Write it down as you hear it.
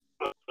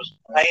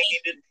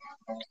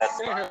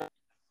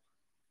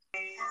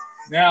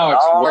Now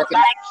it's working.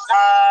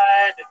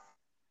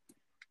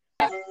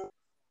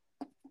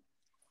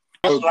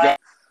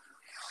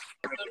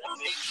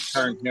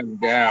 Turn him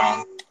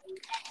down.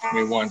 Give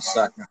me 1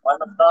 second. All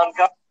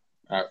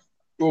right.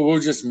 Well, we'll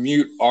just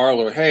mute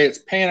Arlo. Hey, it's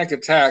Panic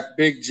Attack.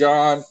 Big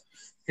John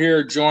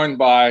here, joined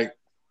by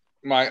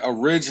my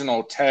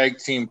original tag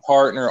team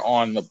partner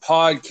on the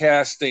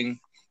podcasting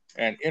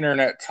and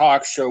internet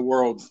talk show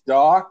world,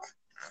 Doc.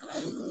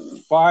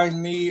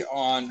 Find me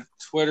on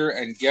Twitter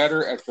and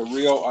Getter at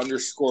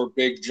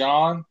 @thereal_Big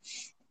John.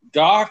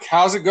 Doc,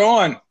 how's it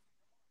going?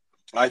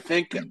 I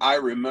think I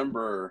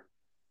remember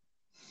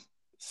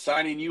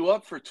signing you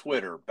up for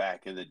Twitter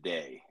back in the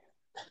day.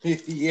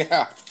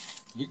 Yeah,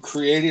 you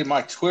created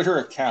my Twitter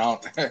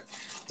account, and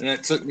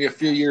it took me a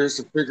few years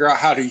to figure out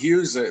how to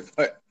use it,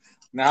 but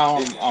now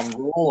I'm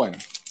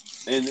rolling.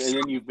 And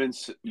then you've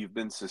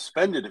been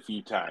suspended a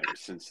few times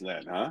since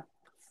then, huh?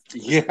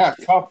 Yeah,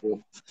 a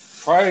couple.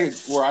 Probably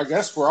I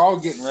guess we're all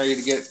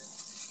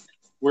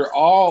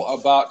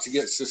about to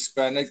get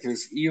suspended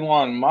because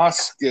Elon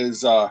Musk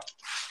is out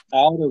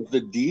of the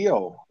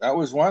deal. That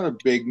was one of the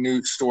big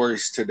news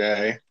stories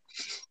today.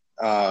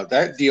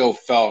 That deal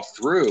fell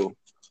through,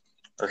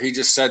 or he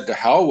just said to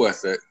hell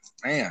with it.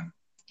 Man.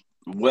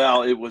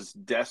 Well, it was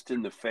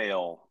destined to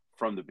fail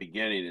from the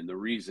beginning, and the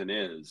reason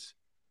is,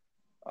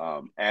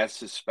 as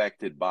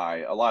suspected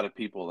by a lot of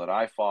people that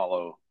I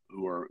follow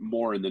who are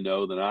more in the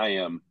know than I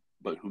am,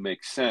 but who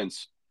make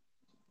sense.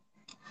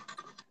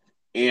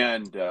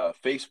 And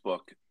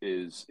Facebook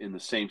is in the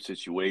same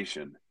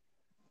situation.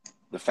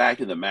 The fact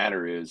of the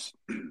matter is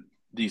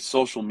these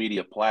social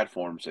media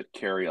platforms that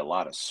carry a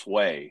lot of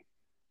sway,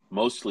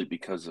 mostly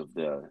because of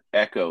the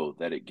echo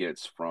that it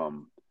gets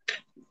from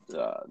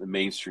the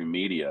mainstream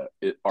media,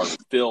 are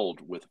filled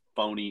with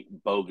phony,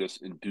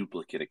 bogus, and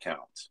duplicate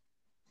accounts.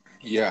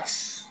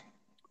 Yes.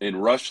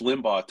 And Rush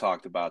Limbaugh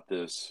talked about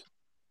this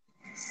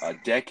a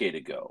decade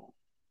ago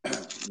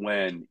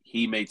when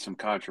he made some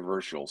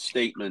controversial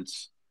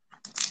statements,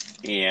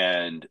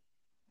 and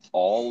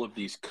all of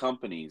these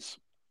companies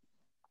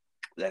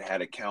that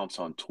had accounts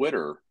on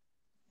Twitter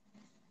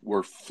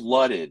were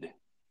flooded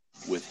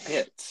with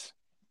hits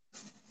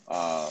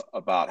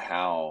about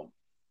how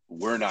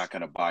we're not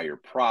going to buy your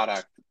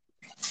product.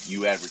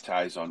 You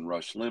advertise on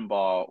Rush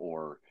Limbaugh,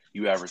 or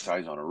you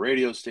advertise on a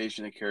radio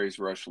station that carries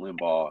Rush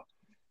Limbaugh,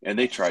 and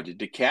they tried to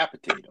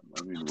decapitate him.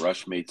 I mean,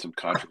 Rush made some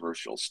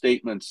controversial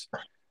statements,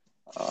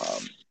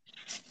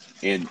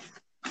 and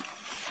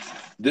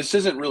this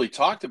isn't really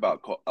talked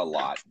about a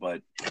lot,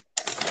 but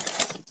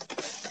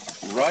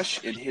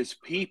Rush and his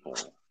people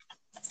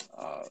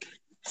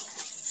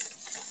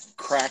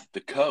cracked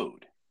the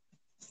code.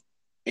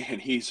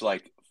 And he's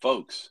like,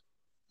 folks,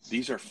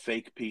 these are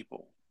fake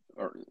people,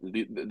 or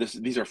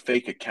these are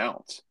fake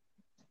accounts.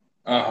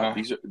 Uh-huh.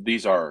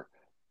 These are,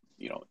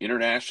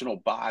 international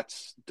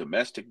bots,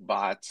 domestic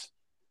bots,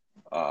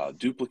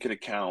 duplicate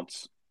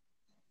accounts.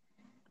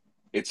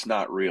 It's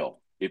not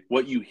real. If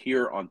what you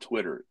hear on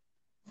Twitter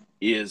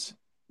is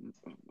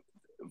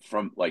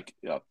from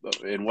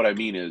and what I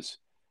mean is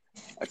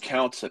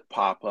accounts that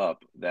pop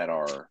up that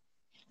are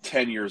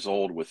 10 years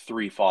old with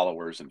 3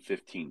 followers and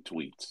 15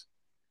 tweets,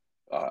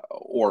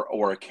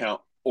 or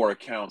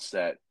accounts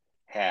that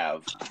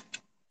have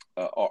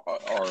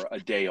are a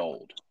day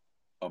old,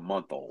 a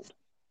month old.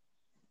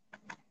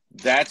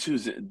 That's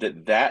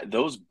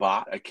those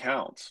bot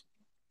accounts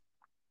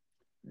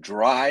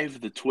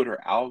drive the Twitter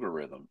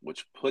algorithm,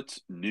 which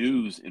puts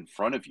news in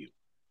front of you,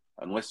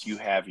 unless you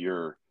have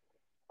your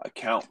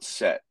account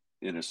set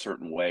in a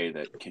certain way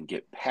that can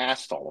get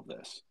past all of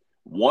this.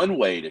 One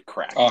way to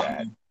crack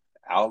that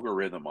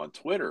algorithm on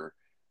Twitter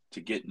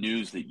to get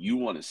news that you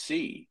want to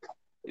see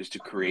is to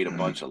create a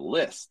bunch of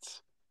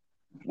lists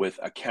with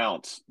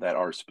accounts that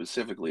are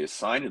specifically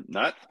assigned,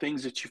 not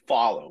things that you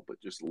follow,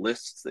 but just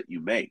lists that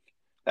you make.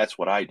 That's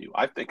what I do.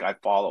 I think I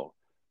follow,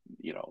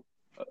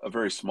 a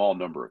very small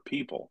number of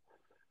people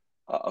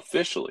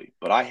officially,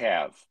 but I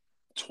have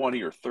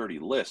 20 or 30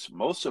 lists.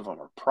 Most of them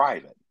are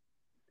private,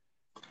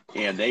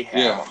 and they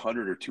have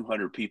 100 or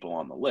 200 people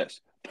on the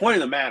list. Point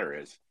of the matter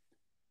is,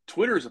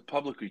 Twitter is a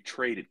publicly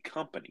traded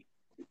company,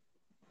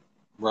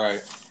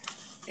 right?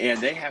 And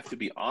they have to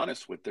be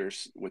honest with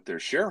their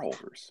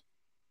shareholders.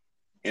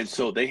 And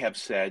so they have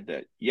said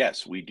that,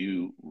 yes, we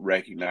do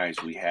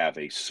recognize we have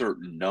a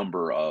certain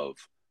number of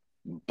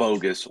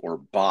bogus or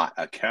bot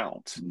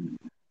accounts,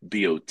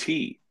 BOT,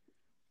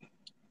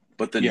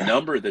 but the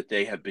number that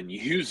they have been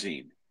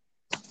using,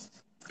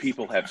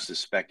 people have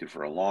suspected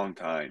for a long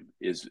time,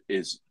 is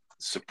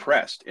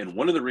suppressed. And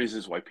one of the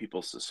reasons why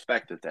people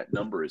suspect that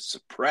number is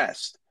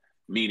suppressed,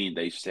 meaning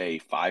they say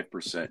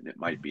 5% and it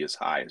might be as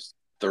high as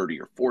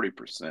 30 or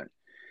 40%,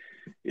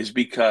 is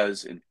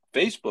because, and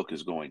Facebook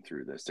is going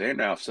through this, they're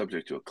now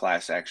subject to a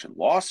class action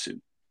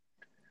lawsuit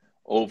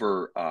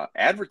over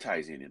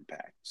advertising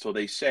impact. So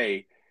they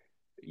say,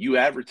 you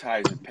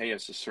advertise and pay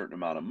us a certain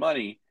amount of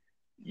money,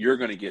 you're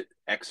going to get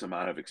X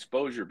amount of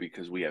exposure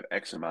because we have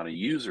X amount of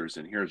users,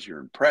 and here's your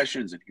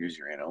impressions and here's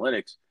your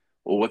analytics.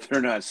 Well, what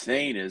they're not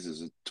saying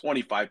is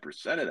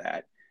 25% of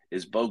that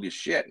is bogus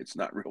shit. It's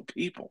not real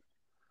people.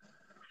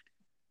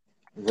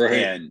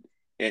 Right.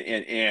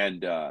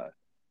 And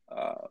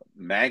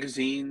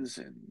magazines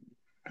and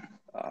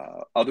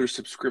other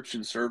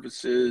subscription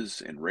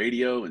services and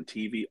radio and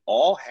TV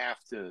all have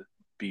to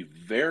be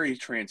very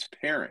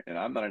transparent. And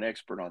I'm not an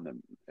expert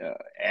on the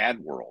ad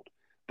world,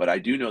 but I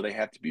do know they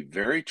have to be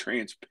very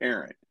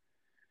transparent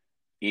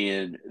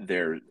in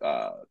their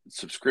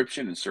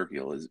subscription and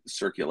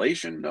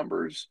circulation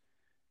numbers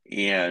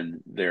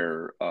and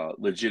their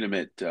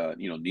legitimate,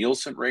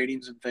 Nielsen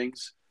ratings and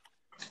things.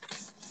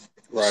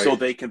 Right. So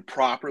they can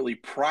properly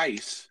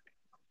price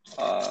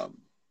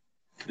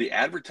the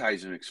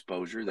advertising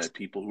exposure that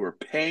people who are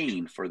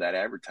paying for that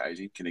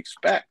advertising can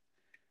expect.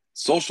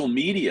 Social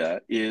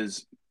media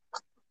is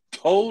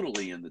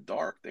totally in the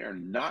dark. They are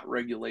not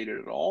regulated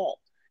at all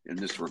in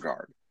this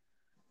regard.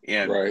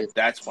 And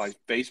that's why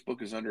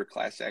Facebook is under a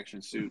class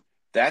action suit.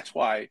 That's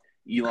why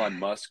Elon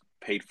Musk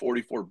paid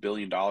 $44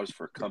 billion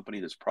for a company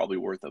that's probably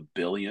worth $1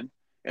 billion,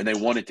 and they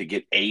wanted to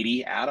get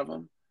 80 out of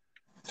them.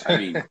 I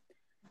mean,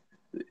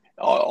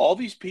 all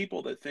these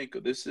people that think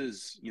this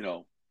is,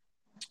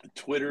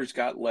 Twitter's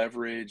got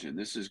leverage and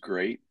this is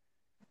great.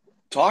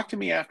 Talk to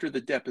me after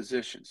the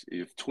depositions.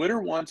 If Twitter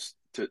wants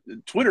to,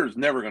 Twitter's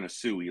never going to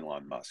sue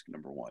Elon Musk,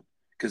 number one,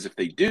 because if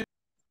they do,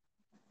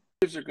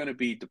 they're going to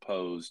be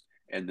deposed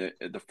and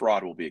the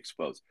fraud will be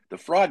exposed. The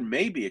fraud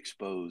may be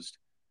exposed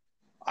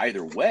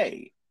either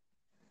way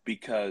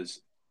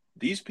because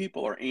these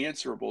people are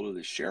answerable to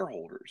the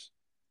shareholders,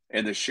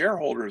 and the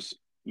shareholders,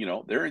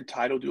 they're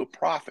entitled to a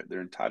profit. They're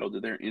entitled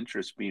to their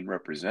interests being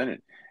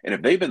represented. And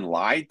if they've been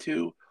lied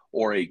to,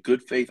 or a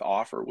good faith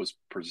offer was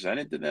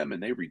presented to them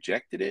and they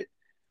rejected it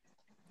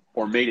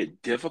or made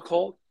it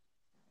difficult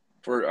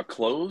for a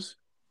close,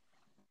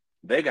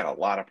 they got a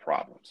lot of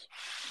problems.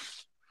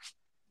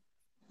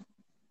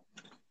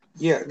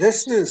 Yeah,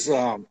 this is,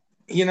 I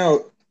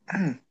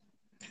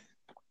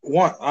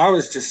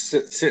was just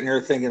sitting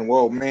here thinking,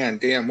 whoa, man,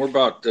 damn, we're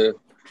about to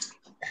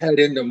head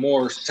into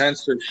more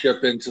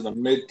censorship into the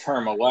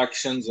midterm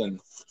elections and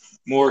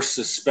more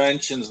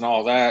suspensions and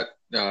all that.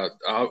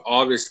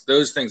 Obvious,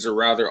 those things are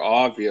rather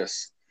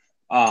obvious.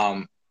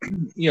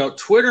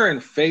 Twitter and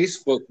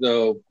Facebook,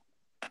 though,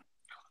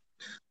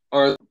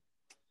 are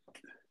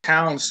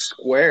town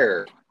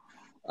square.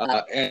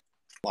 And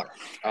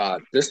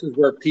this is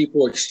where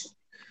people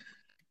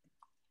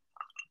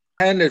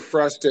intended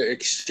for us to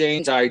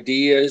exchange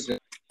ideas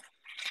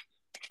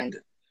and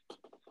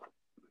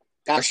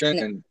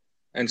discussion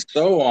and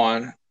so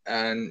on.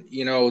 And,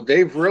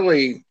 they've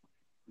really,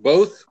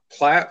 both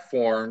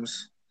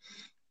platforms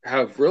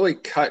have really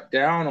cut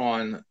down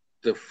on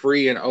the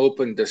free and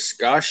open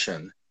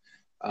discussion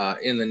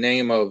in the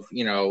name of,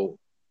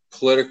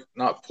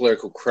 not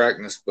political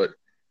correctness, but,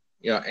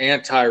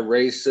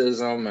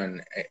 anti-racism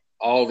and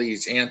all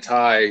these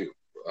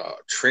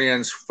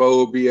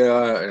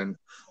anti-transphobia and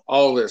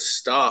all this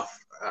stuff.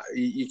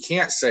 You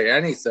can't say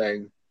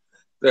anything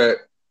that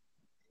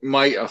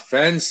might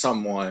offend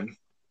someone.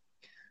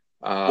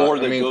 Or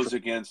that goes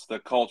against the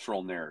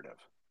cultural narrative.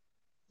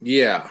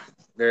 Yeah,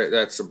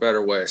 that's a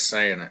better way of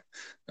saying it.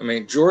 I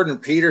mean, Jordan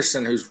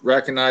Peterson, who's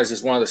recognized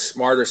as one of the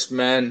smartest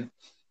men,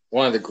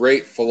 one of the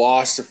great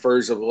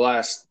philosophers of the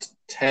last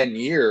 10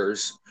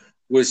 years,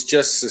 was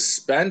just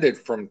suspended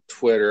from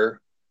Twitter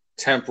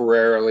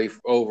temporarily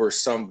over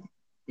some,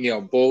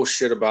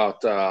 bullshit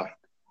about,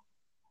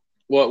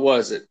 what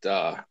was it,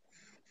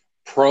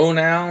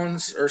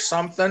 pronouns or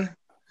something.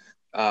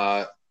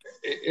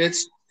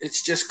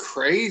 It's just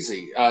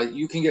crazy.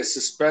 You can get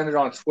suspended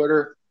on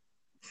Twitter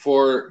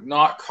for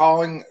not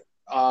calling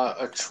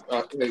a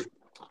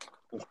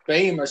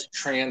famous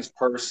trans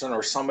person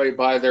or somebody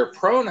by their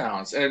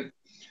pronouns. And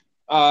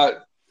I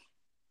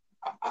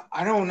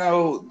don't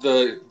know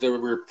the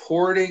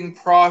reporting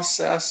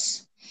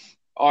process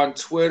on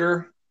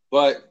Twitter,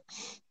 but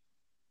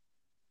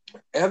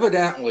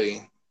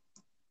evidently,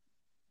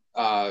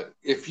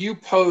 if you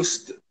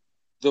post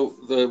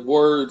the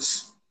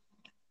words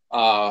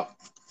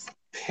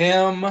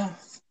PIM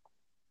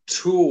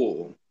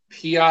Tool,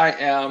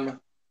 PIMTOOLE,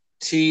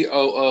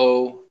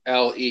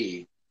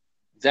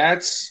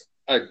 that's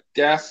a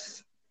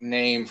death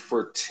name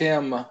for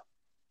Tim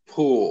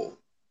Pool.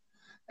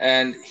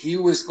 And he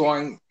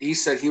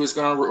said he was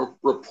going to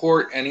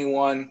report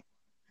anyone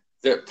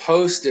that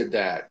posted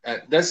that.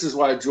 And this is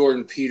why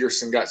Jordan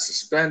Peterson got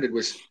suspended,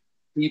 was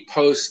he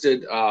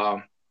posted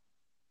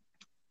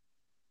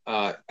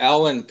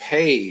Ellen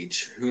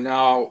Page, who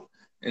now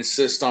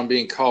insists on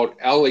being called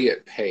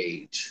Elliot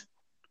Page.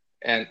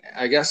 And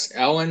I guess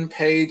Ellen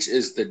Page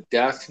is the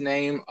death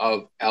name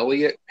of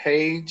Elliot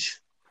Page.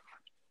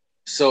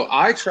 So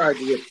I tried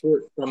to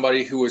report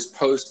somebody who was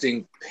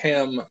posting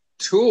PIM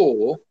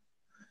Tool,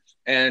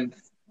 and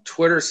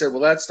Twitter said,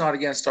 well, that's not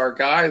against our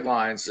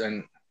guidelines.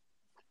 And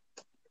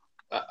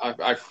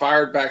I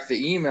fired back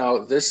the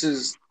email. This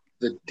is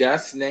the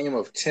death name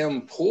of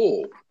Tim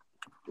Pool.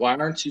 Why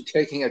aren't you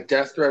taking a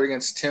death threat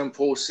against Tim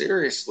Pool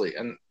seriously?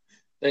 And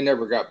they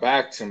never got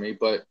back to me.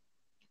 But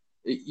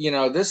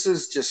This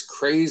is just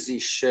crazy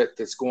shit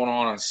that's going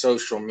on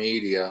social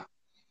media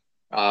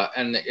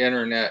and the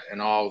internet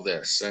and all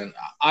this. And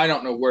I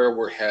don't know where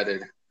we're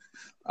headed.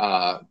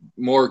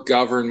 More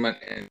government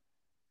and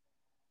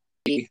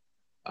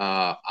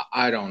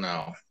I don't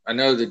know. I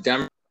know the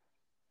Democrats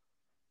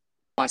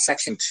on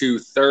Section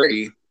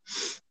 230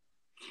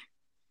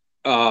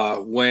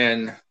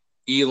 when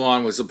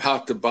Elon was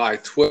about to buy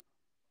Twitter,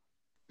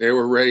 they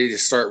were ready to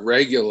start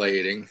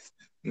regulating.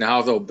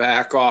 Now they'll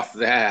back off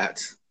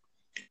that.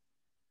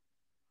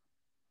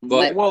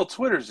 But well,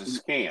 Twitter's a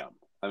scam.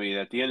 I mean,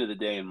 at the end of the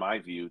day, in my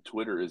view,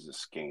 Twitter is a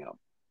scam.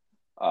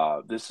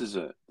 This is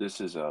a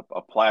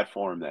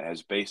platform that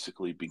has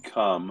basically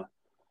become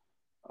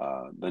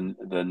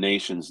the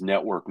nation's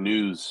network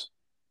news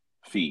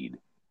feed.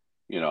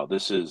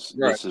 This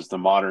is the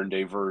modern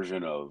day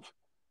version of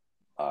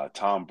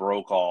Tom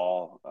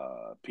Brokaw,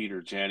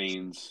 Peter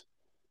Jennings,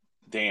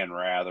 Dan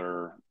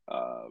Rather,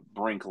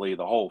 Brinkley,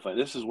 the whole thing.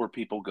 This is where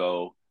people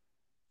go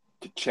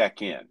to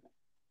check in.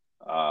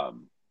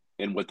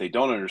 And what they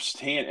don't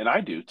understand, and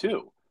I do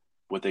too,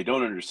 what they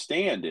don't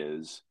understand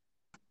is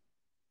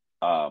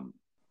how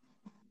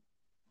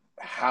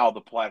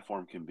the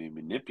platform can be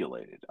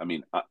manipulated. I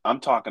mean, I'm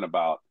talking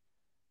about,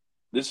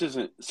 this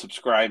isn't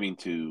subscribing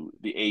to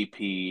the AP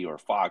or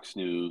Fox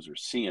News or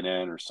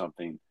CNN or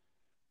something,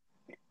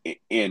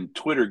 and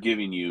Twitter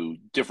giving you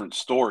different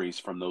stories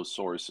from those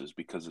sources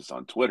because it's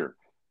on Twitter.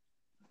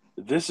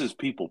 This is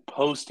people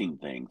posting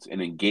things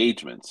and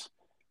engagements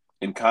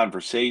and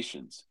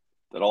conversations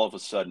that all of a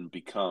sudden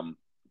become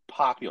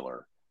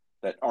popular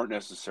that aren't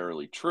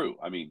necessarily true.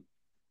 I mean,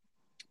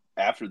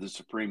 after the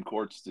Supreme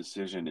Court's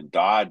decision and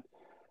Dobbs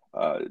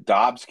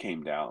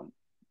came down,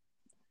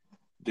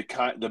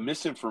 the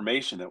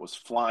misinformation that was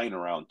flying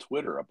around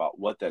Twitter about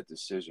what that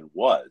decision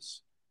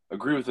was,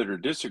 agree with it or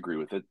disagree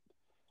with it,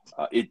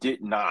 it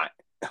did not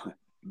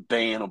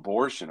ban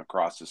abortion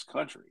across this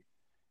country,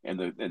 and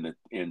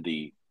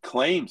the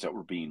claims that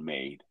were being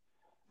made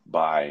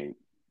by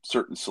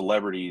certain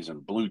celebrities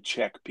and blue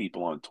check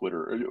people on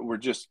Twitter were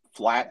just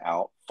flat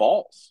out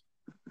false.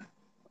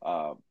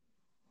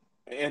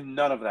 And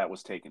none of that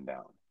was taken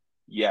down.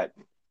 Yet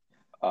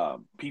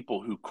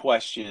people who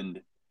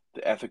questioned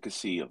the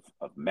efficacy of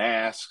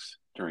masks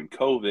during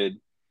COVID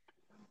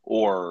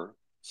or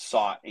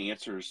sought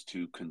answers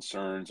to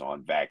concerns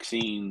on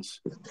vaccines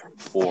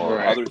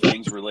or other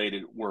things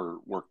related were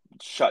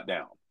shut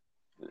down.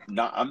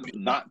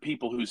 Not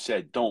people who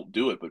said don't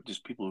do it, but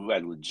just people who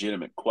had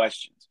legitimate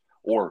questions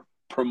or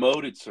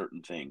promoted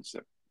certain things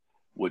that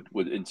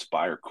would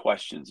inspire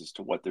questions as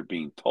to what they're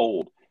being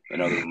told,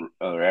 and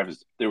other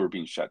evidence. They were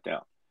being shut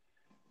down.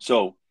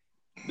 So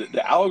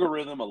the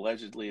algorithm,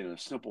 allegedly in a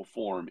simple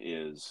form,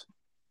 is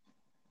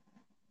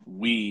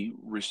we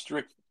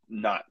restrict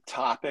not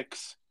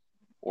topics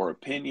or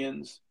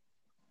opinions,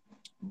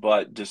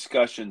 but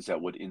discussions that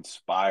would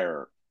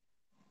inspire,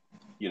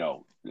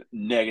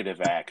 negative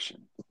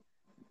action,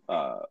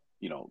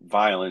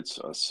 violence,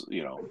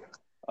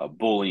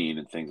 bullying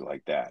and things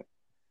like that.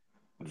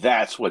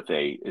 That's what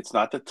it's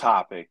not the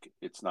topic.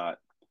 It's not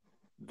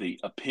the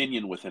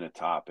opinion within a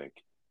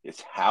topic.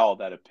 It's how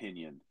that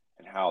opinion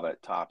and how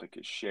that topic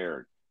is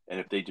shared. And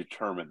if they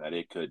determine that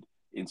it could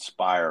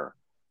inspire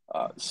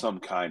some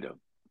kind of,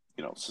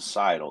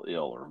 societal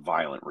ill or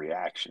violent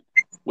reaction,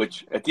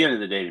 which at the end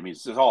of the day, to me,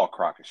 is all a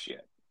crock of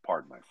shit.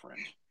 Pardon my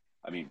French.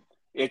 I mean,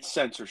 it's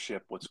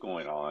censorship, what's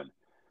going on.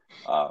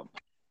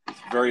 It's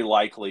very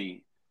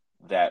likely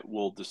that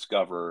we'll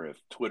discover, if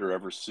Twitter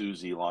ever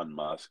sues Elon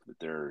Musk, that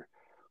there,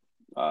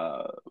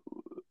 are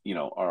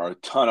a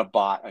ton of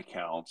bot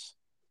accounts,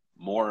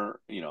 more,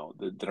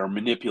 that are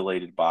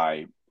manipulated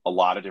by a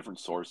lot of different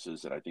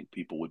sources, that I think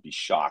people would be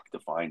shocked to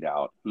find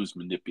out who's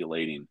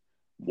manipulating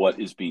what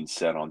is being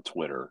said on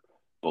Twitter,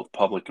 both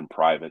public and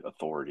private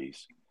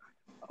authorities.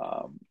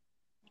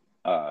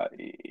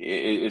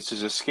 It's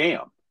just a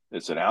scam.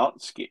 It's an out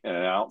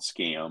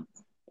scam,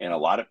 and a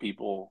lot of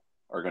people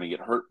are going to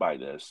get hurt by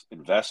this.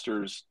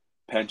 Investors,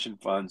 pension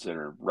funds that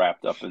are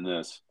wrapped up in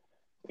this,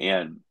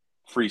 and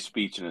free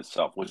speech in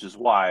itself, which is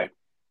why,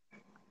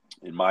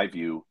 in my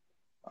view,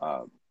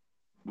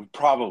 we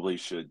probably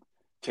should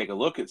take a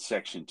look at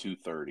Section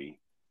 230.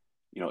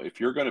 If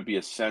you're going to be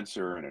a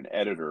censor and an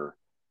editor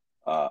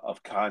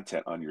of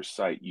content on your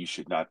site, you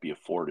should not be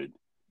afforded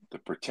the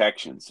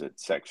protections that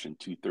Section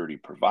 230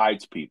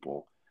 provides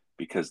people,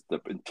 because the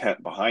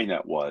intent behind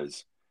that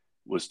was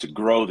to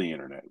grow the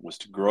internet, was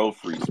to grow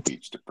free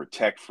speech, to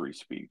protect free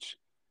speech,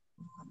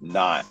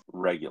 not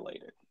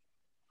regulate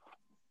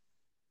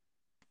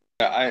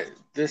it.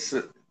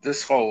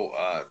 This whole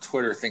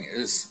Twitter thing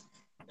is,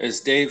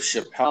 as Dave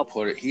Chappelle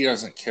put it, he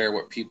doesn't care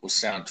what people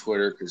say on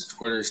Twitter, because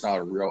Twitter's not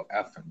a real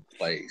effing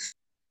place.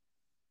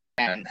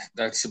 And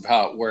that's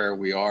about where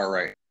we are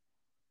right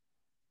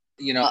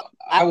now.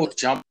 I will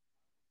jump.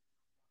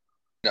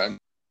 If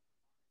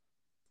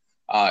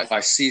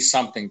I see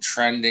something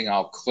trending,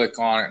 I'll click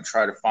on it and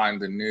try to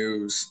find the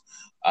news.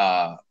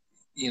 But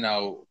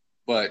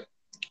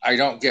I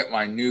don't get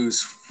my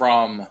news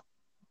from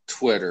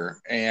Twitter.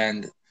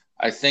 And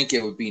I think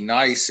it would be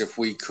nice if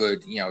we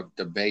could,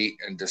 debate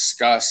and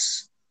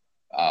discuss,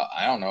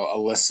 I don't know,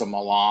 Alyssa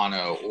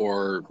Milano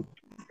or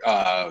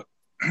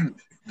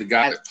the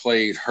guy that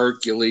played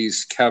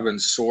Hercules, Kevin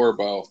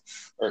Sorbo,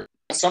 or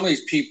some of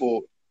these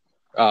people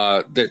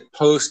that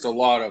post a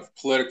lot of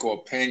political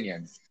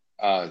opinion.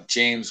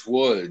 James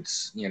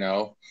Woods,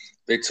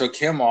 they took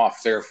him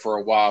off there for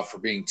a while for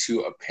being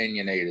too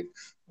opinionated.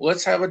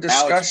 Let's have a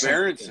discussion. Alex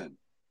Berenson,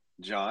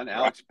 John,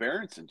 Alex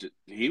Berenson,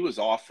 he was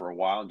off for a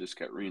while and just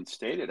got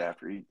reinstated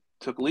after he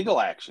took legal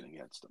action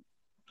against him.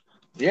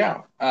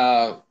 Yeah,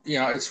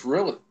 it's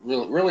really,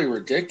 really, really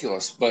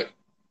ridiculous.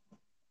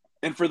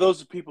 And for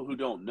those people who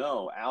don't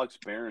know, Alex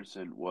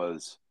Berenson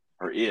was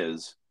or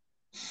is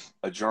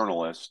a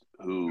journalist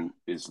who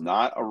is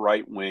not a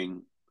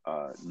right-wing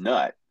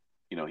nut.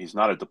 He's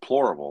not a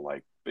deplorable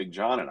like Big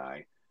John and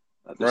I.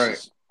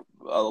 This is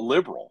a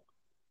liberal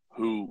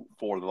who,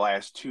 for the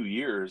last 2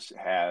 years,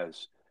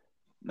 has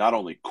not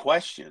only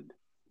questioned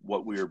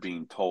what we are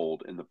being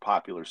told in the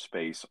popular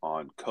space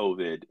on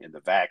COVID and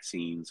the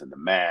vaccines and the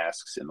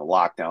masks and the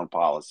lockdown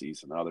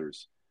policies and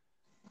others,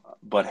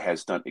 but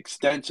has done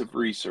extensive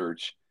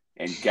research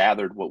and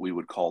gathered what we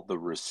would call the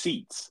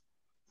receipts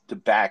to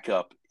back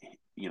up,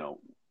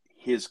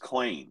 his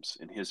claims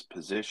and his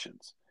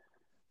positions.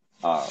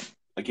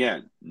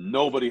 Again,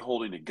 nobody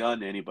holding a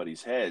gun to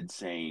anybody's head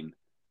saying,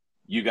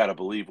 you got to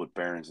believe what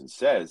Berenson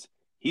says.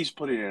 He's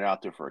putting it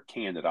out there for a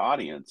candid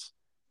audience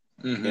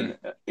in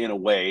a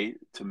way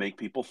to make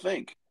people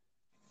think.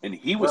 And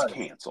he was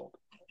canceled.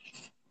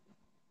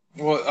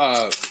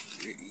 Well,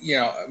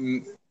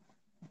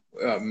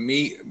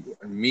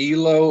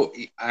 Milo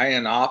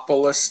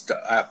Yiannopoulos,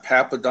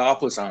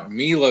 Papadopoulos,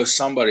 Milo,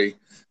 somebody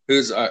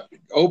who's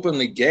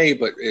openly gay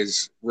but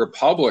is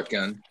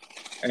Republican,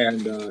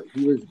 and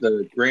he was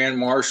the Grand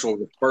Marshal of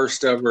the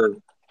first ever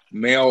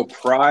male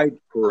pride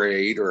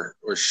parade or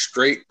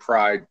straight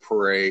pride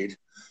parade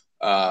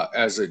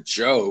as a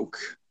joke.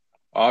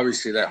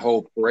 Obviously, that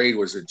whole parade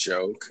was a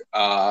joke.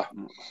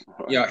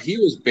 He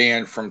was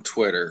banned from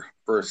Twitter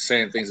for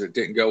saying things that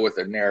didn't go with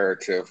the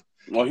narrative.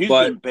 Well, he's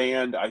been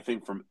banned, I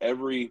think, from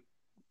every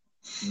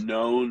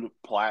known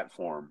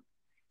platform.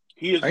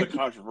 He is a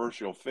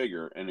controversial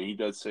figure, and he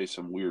does say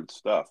some weird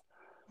stuff.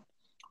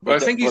 But I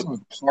think he's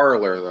on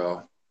Parler,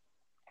 though.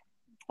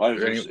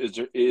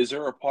 Is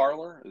there a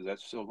Parler? Is that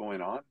still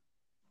going on?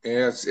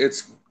 Yeah,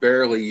 it's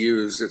barely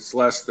used. It's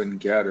less than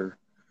Getter.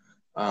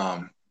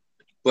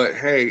 But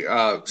hey,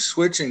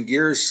 switching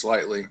gears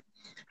slightly,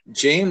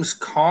 James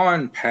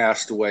Caan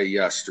passed away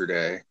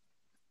yesterday.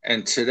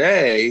 And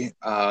today,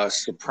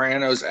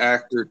 Sopranos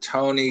actor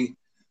Tony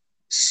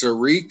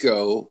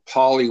Sirico,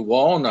 Paulie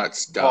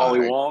Walnuts died.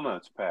 Paulie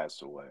Walnuts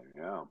passed away.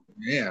 Yeah.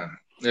 Yeah.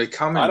 They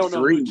come in I don't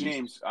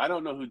threes. I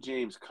don't know who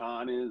James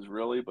Caan is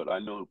really, but I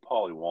know who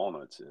Paulie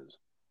Walnuts is.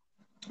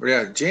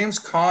 Yeah, James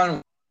Caan,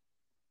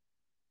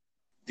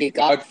 The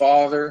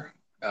Godfather.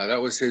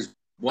 That was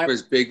one of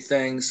his big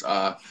things.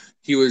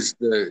 He was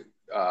the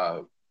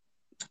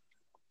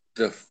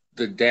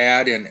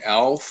dad in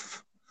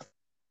Elf.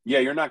 Yeah,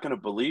 you're not going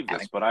to believe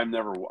this, but I've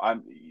never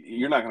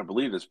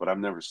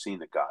seen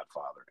The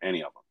Godfather,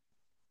 any of them.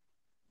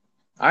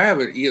 I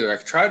haven't either. I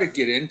tried to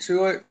get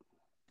into it,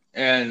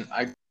 and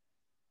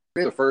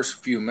the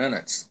first few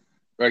minutes,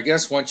 but I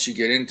guess once you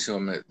get into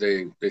them,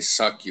 they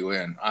suck you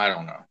in. I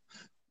don't know.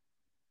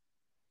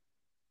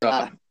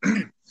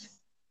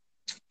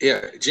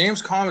 Yeah,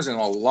 James Caan was in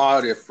a lot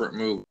of different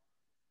movies.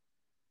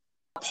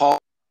 Paul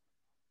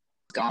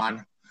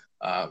gone.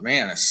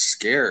 Man, it's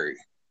scary.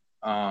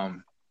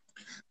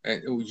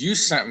 And you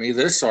sent me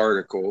this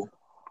article.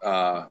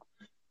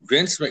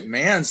 Vince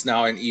McMahon's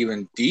now in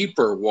even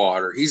deeper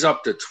water. He's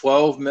up to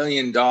 $12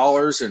 million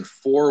and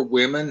 4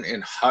 women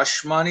in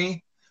hush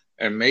money,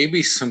 and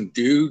maybe some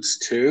dudes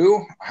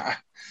too.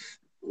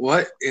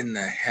 What in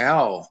the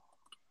hell?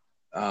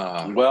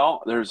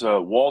 Well, there's a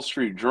Wall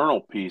Street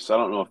Journal piece. I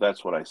don't know if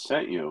that's what I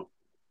sent you,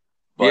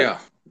 but yeah.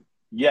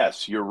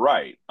 Yes, you're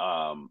right.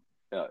 12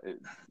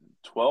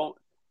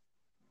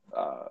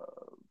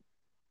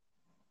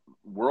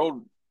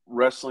 World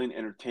Wrestling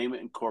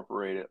Entertainment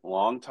Incorporated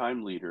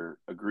longtime leader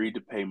agreed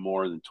to pay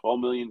more than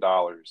 $12 million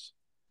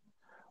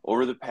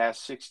over the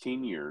past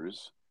 16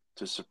 years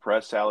to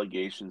suppress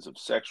allegations of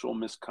sexual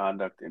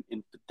misconduct and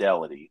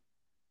infidelity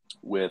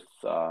with,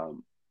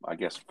 I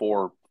guess,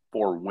 four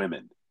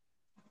women,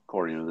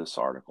 according to this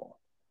article.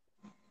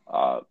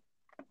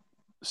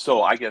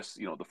 So I guess,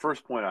 the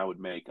first point I would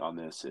make on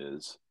this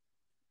is,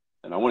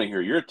 and I want to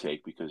hear your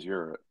take because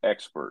you're an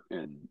expert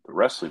in the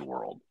wrestling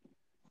world,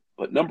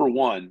 but number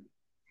one,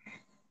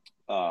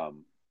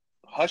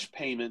 hush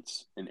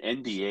payments and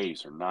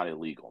NDAs are not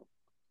illegal,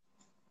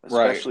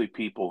 especially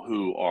people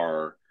who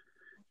are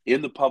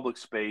in the public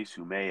space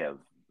who may have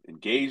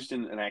engaged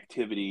in an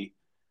activity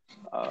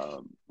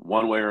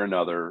one way or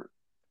another,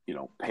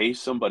 pay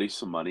somebody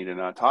some money to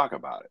not talk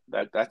about it.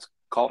 That's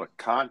called a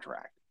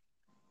contract.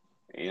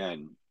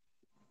 And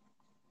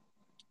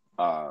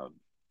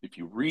if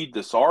you read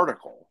this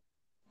article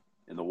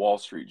in the Wall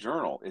Street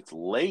Journal, it's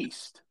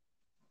laced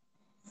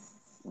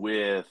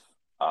with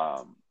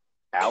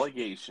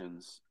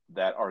allegations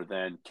that are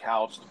then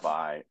couched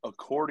by,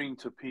 according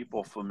to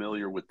people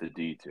familiar with the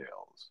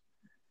details.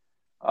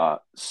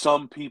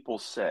 Some people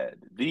said,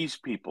 these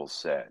people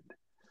said,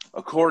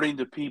 according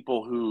to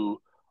people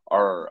who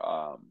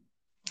are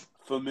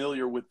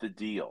familiar with the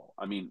deal.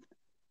 I mean,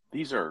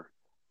 these are,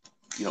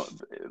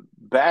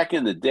 back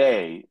in the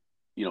day,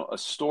 a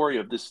story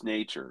of this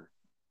nature.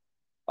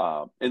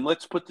 And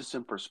let's put this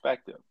in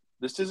perspective.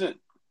 This isn't,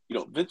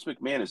 Vince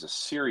McMahon is a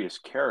serious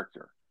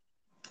character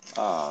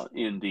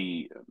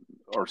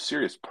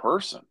serious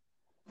person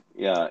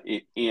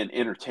in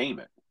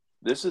entertainment.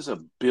 This is a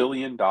 $1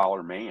 billion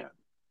man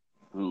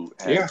who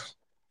has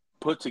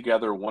put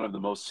together one of the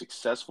most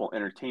successful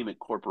entertainment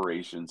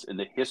corporations in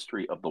the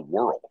history of the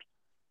world.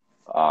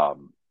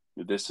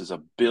 This is a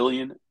 $1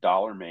 billion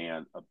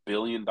man, a $1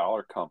 billion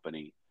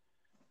company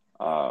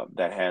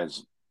that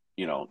has,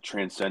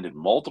 transcended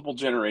multiple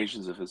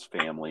generations of his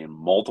family in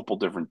multiple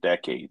different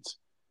decades.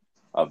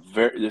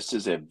 This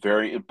is a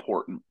very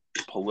important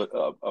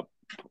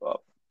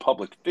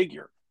public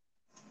figure.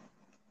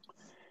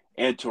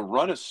 And to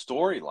run a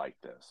story like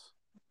this,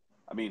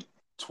 I mean,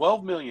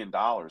 $12 million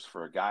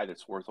for a guy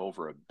that's worth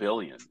over $1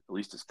 billion, at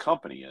least his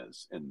company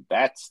is, and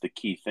that's the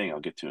key thing I'll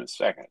get to in a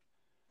second.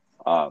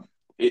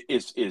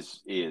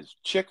 Is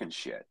chicken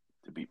shit,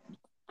 to be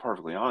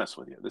perfectly honest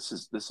with you. This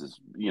is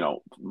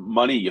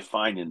money you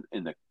find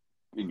in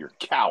your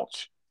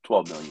couch.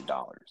 $12 million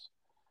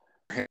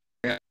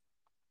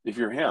if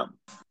you're him.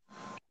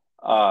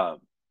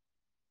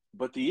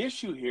 But the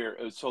issue here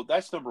is, so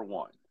that's number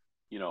one.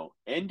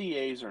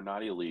 NDAs are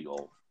not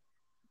illegal.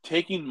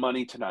 Taking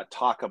money to not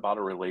talk about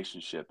a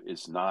relationship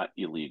is not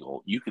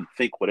illegal. You can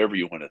think whatever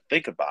you want to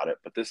think about it,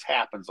 but this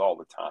happens all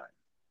the time.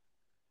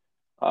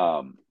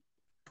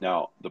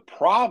 Now, the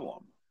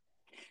problem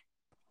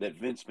that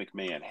Vince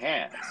McMahon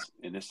has,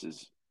 and this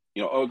is,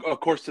 of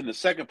course, then the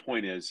second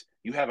point is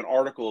you have an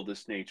article of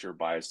this nature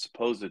by a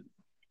supposed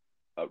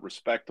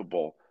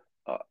respectable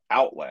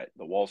outlet,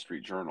 the Wall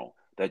Street Journal,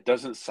 that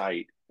doesn't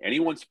cite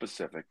anyone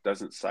specific,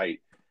 doesn't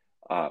cite,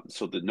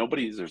 so that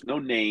there's no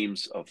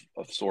names of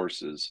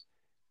sources,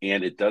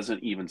 and it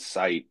doesn't even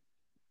cite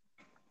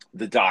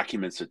the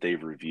documents that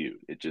they've reviewed.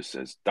 It just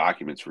says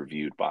documents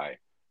reviewed by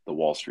the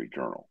Wall Street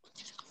Journal.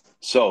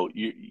 So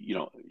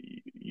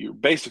you're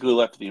basically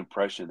left with the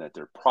impression that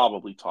they're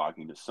probably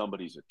talking to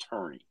somebody's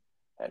attorney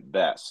at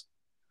best.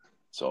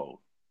 So,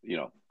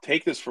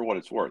 take this for what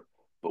it's worth.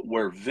 But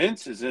where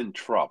Vince is in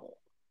trouble,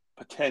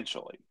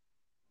 potentially,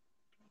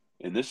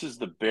 and this is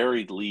the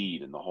buried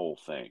lead in the whole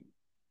thing,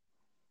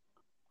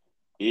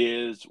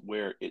 is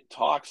where it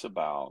talks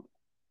about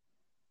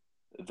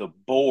the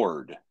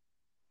board.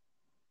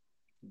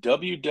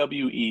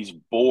 WWE's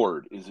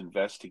board is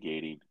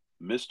investigating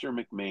Mr.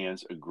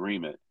 McMahon's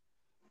agreement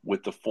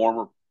with the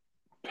former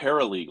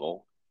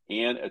paralegal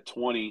and a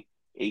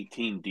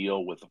 2018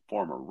 deal with a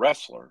former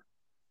wrestler.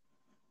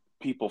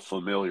 People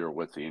familiar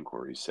with the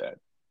inquiry said,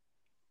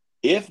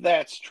 if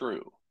that's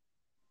true,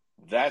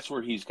 that's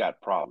where he's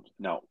got problems.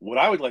 Now, what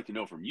I would like to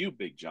know from you,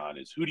 Big John,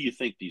 is who do you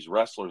think these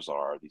wrestlers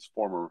are, these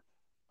former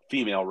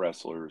female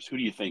wrestlers? Who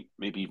do you think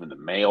maybe even the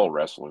male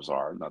wrestlers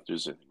are? Not that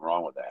there's anything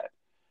wrong with that.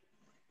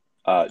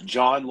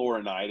 John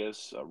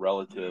Laurinaitis, a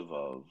relative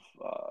of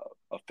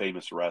a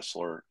famous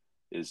wrestler,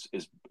 is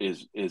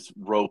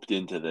roped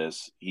into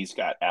this. He's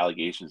got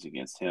allegations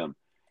against him.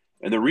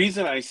 And the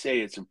reason I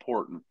say it's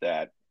important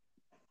that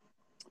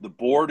the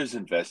board is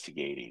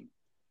investigating,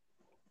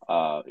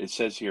 it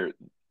says here,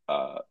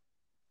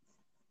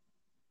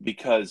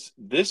 because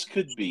this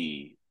could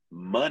be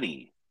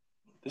money.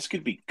 This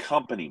could be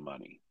company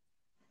money.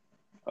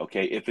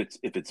 Okay, if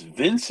it's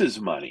Vince's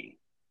money,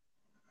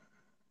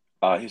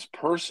 his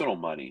personal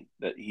money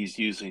that he's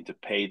using to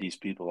pay these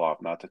people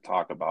off, not to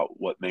talk about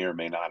what may or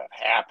may not have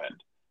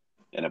happened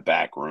in a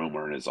back room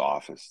or in his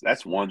office,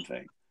 that's one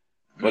thing.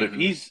 But if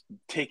he's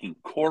taking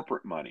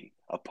corporate money,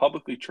 a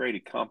publicly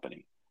traded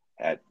company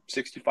at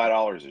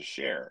 $65 a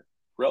share,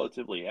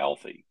 relatively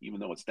healthy, even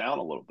though it's down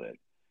a little bit,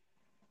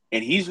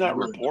 and he's not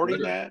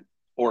reporting that,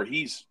 or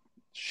he's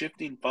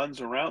shifting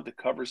funds around to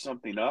cover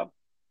something up,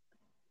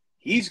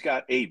 he's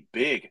got a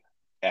big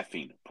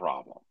effing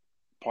problem.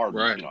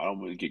 Pardon me, I don't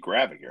want to get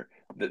graphic here.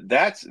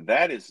 That's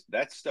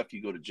stuff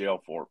you go to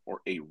jail for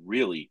a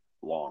really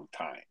long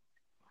time.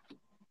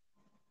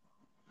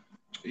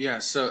 Yeah,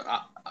 so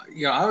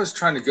I was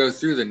trying to go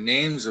through the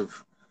names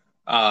of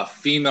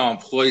female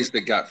employees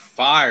that got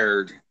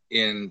fired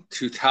in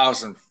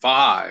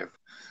 2005,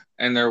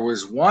 and there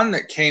was one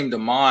that came to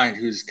mind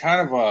who's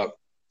kind of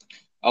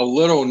a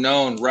little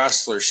known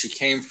wrestler. She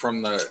came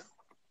from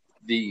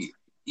the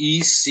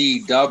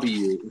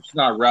ECW. She's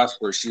not a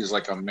wrestler. She's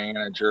like a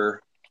manager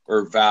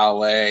or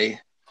valet.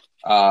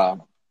 But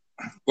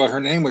her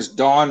name was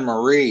Dawn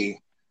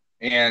Marie,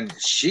 and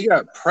she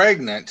got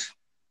pregnant,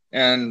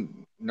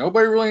 and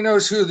nobody really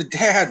knows who the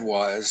dad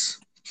was.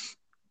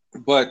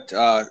 But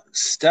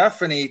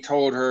Stephanie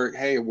told her,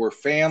 hey, we're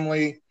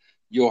family.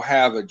 You'll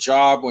have a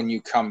job when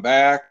you come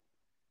back.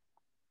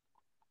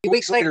 2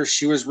 weeks later,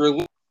 she was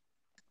released.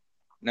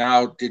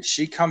 Now, did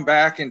she come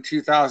back in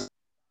 2000?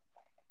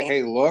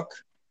 Hey, look,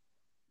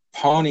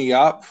 pony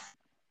up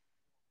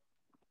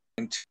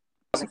in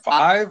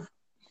 2005.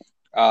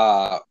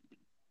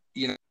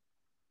 You know,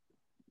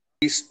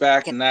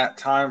 back in that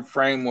time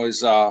frame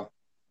was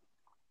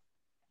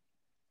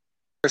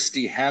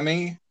Christy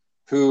Hemme,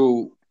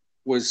 who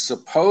was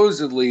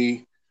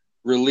supposedly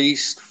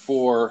released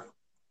for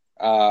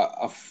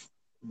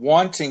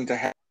wanting to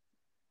have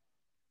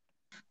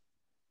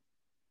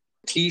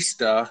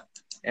Batista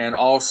and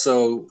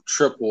also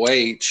Triple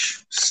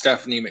H,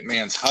 Stephanie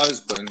McMahon's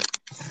husband,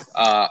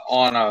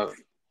 on a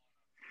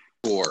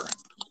tour.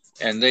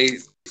 And they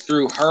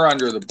threw her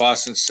under the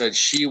bus and said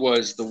she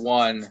was the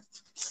one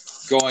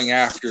going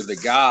after the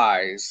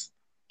guys.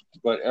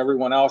 But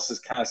everyone else has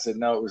kind of said,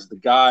 no, it was the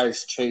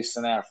guys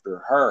chasing after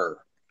her.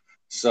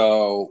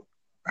 So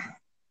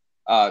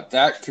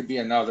that could be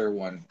another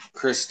one,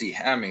 Christy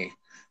Hemme,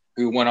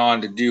 who went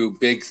on to do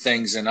big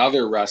things in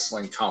other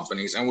wrestling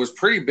companies and was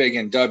pretty big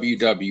in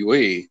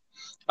WWE.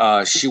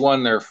 She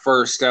won their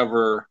first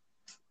ever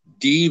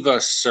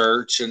Diva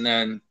search and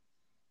then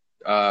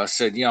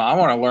said, I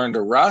want to learn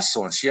to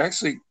wrestle. And she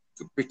actually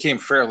became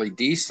fairly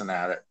decent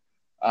at it.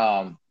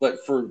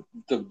 But for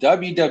the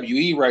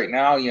WWE right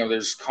now,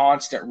 there's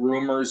constant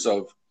rumors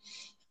of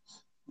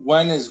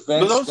when is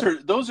Vince.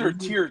 But those are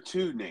tier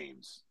 2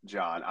 names,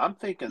 John. I'm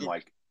thinking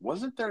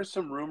wasn't there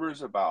some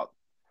rumors about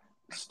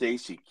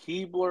Stacy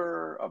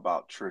Keibler,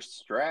 about Trish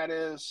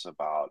Stratus,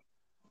 about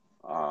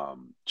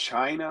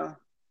China?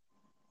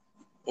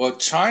 Well,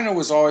 China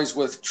was always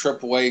with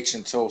Triple H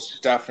until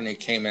Stephanie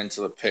came into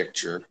the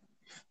picture.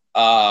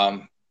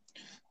 Trish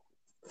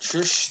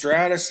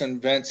Stratus and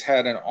Vince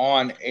had an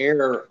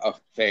on-air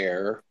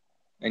affair.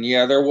 And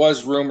yeah, there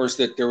was rumors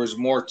that there was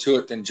more to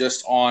it than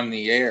just on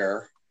the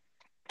air.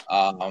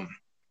 Trying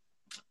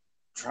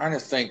to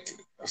think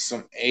of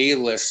some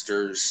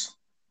A-listers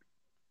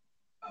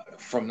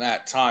from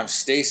that time.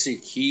 Stacy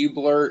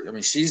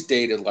Keibler, she's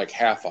dated like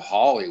half of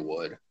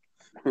Hollywood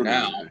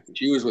now.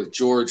 She was with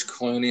George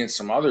Clooney and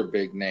some other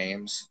big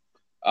names.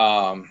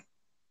 And,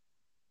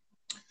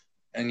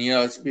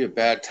 it's be a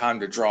bad time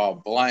to draw a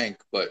blank,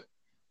 but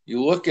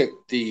you look at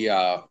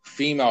the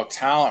female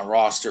talent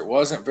roster, it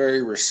wasn't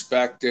very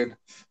respected.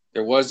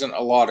 There wasn't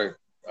a lot of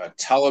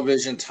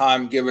television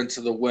time given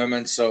to the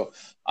women. So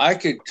I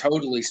could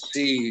totally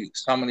see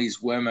some of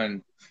these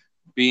women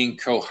being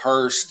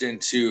coerced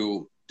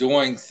into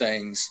doing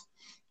things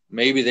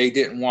maybe they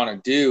didn't want to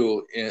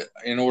do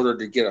in order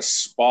to get a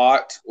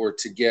spot or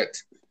to get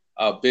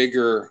a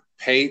bigger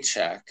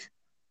paycheck.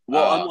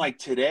 Well, unlike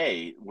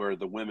today, where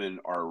the women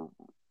are,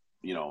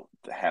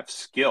 have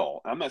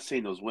skill. I'm not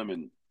saying those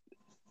women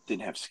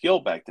didn't have skill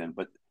back then,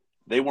 but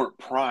they weren't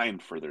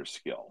primed for their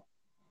skill.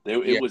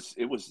 It was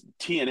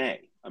TNA.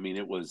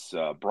 It was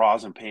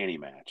bras and panty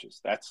matches.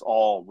 That's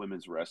all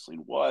women's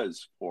wrestling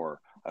was for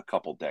a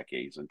couple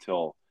decades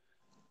until,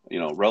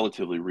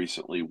 relatively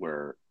recently,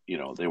 where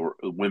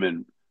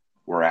women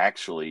were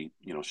actually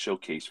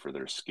showcased for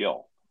their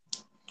skill.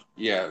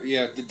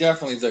 Yeah,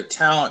 definitely the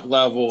talent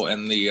level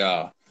and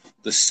the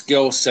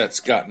skill set's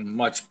gotten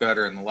much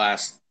better in the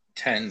last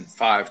 10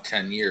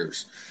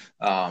 years.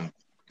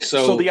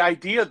 So the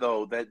idea,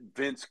 though, that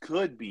Vince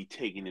could be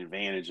taking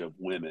advantage of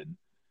women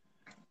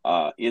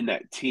in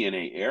that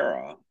TNA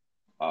era,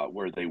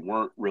 where they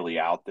weren't really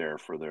out there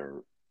for their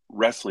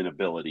wrestling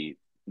ability,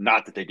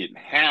 not that they didn't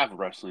have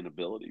wrestling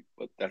ability,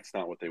 but that's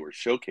not what they were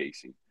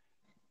showcasing,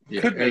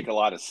 could make a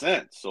lot of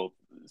sense.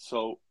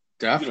 So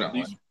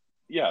definitely.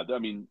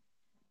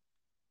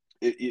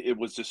 It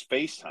was just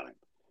FaceTime.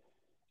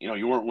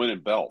 You weren't winning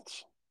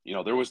belts.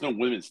 There was no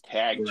women's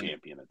tag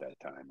champion at that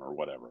time or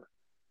whatever.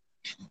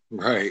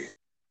 Right.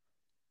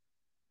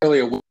 Really,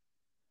 it was,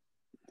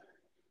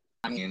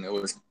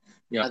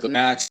 the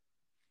match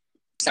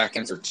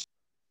seconds or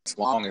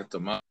long at the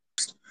most.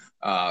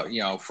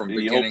 From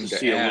beginning to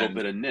see end. A little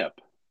bit of nip.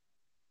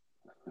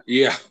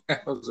 Yeah,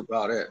 that was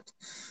about it.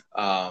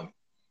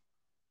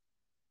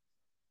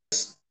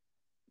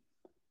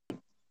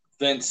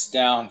 Vince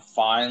down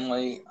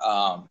finally.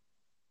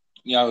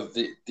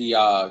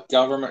 The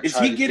government. Is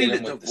he getting a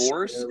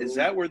divorce? Is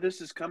that where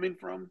this is coming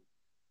from?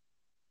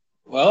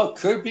 Well, it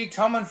could be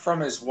coming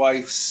from his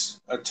wife's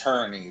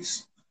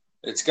attorneys.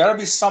 It's got to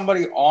be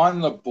somebody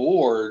on the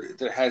board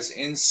that has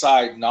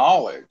inside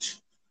knowledge,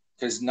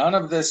 because none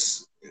of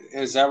this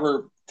has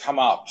ever come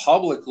out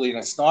publicly, and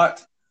it's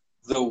not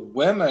the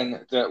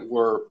women that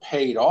were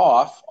paid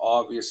off.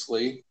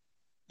 Obviously,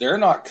 they're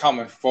not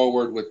coming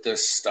forward with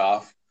this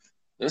stuff.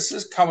 This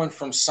is coming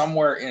from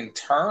somewhere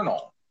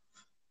internal.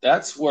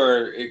 That's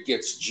where it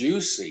gets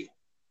juicy.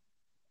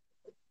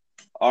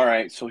 All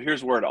right, so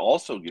here's where it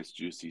also gets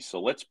juicy.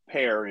 So let's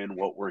pair in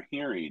what we're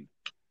hearing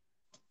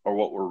or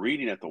what we're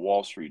reading at the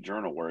Wall Street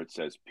Journal, where it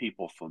says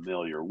people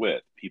familiar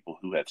with, people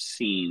who have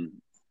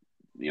seen,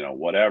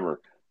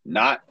 whatever,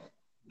 not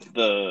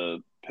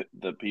the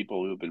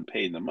people who've been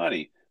paying the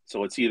money.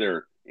 So it's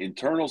either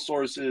internal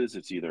sources,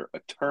 it's either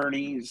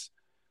attorneys,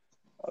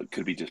 it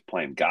could be just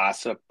plain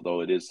gossip,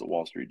 though it is the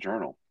Wall Street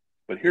Journal.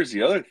 But here's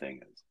the other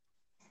thing is,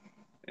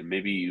 and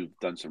maybe you've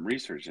done some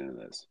research into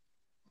this,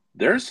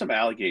 there's some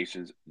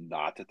allegations,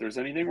 not that there's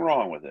anything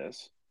wrong with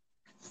this,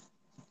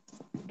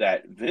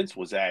 that Vince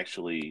was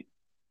actually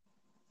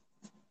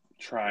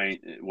trying,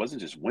 it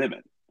wasn't just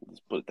women, let's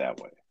put it that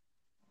way.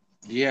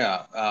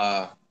 Yeah.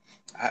 I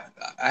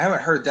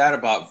haven't heard that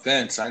about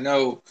Vince. I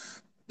know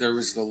there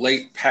was the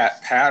late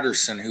Pat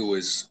Patterson who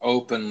was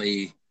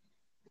openly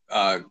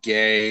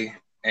gay,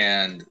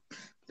 and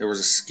there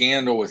was a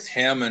scandal with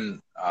him and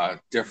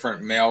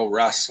different male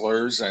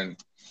wrestlers. And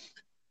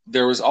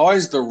there was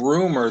always the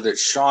rumor that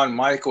Shawn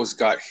Michaels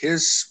got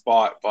his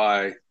spot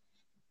by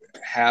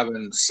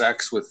having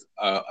sex with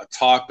a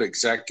top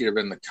executive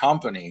in the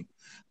company.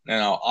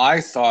 Now, I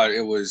thought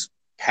it was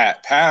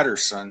Pat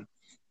Patterson.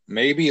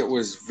 Maybe it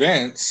was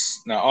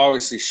Vince. Now,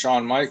 obviously,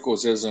 Shawn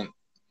Michaels isn't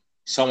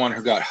someone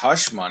who got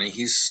hush money.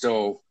 He's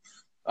still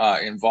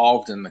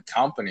involved in the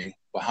company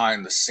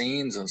behind the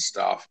scenes and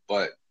stuff.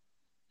 But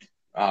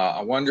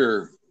I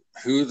wonder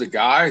who the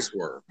guys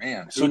were,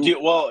 man. So,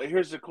 well,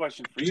 here's the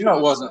question for you.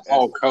 It wasn't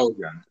Hulk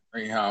Hogan,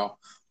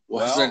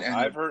 wasn't.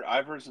 Well,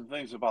 I've heard some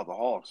things about the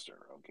Hulkster.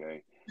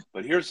 Okay,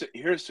 but here's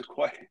the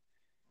question.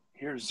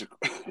 Here's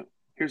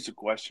the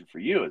question for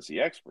you as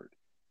the expert.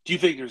 Do you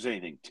think there's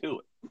anything to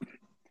it?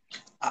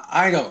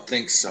 I don't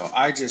think so.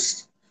 I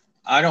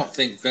don't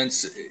think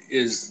Vince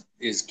is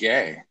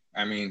gay.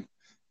 I mean,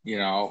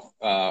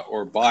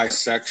 or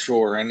bisexual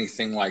or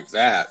anything like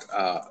that.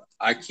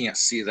 I can't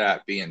see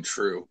that being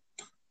true.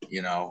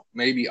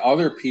 Maybe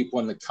other people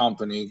in the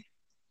company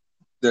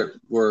that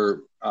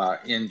were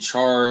in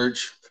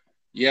charge.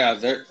 Yeah,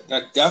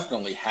 that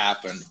definitely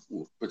happened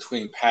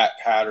between Pat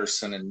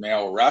Patterson and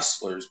male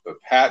wrestlers,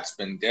 but Pat's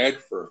been dead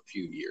for a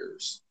few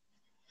years.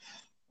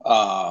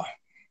 But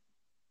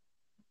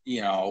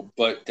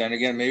then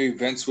again, maybe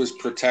Vince was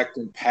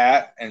protecting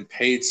Pat and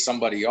paid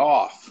somebody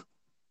off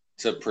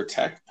to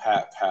protect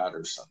Pat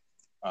Patterson.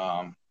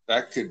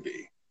 That could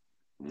be,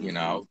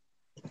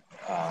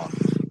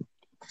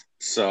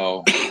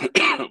 so.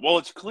 Well,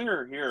 it's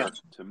clear here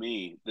to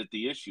me that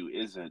the issue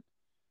isn't.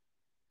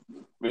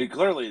 I mean,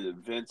 clearly that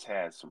Vince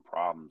has some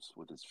problems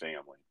with his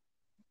family,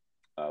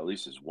 at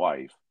least his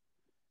wife.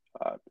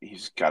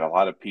 He's got a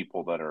lot of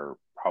people that are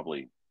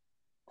probably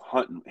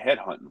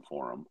headhunting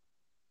for him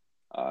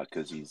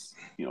because he's,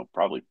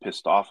 probably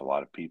pissed off a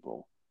lot of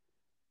people.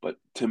 But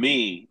to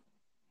me,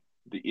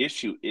 the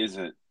issue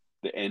isn't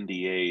the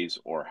NDAs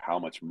or how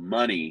much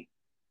money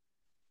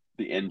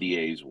the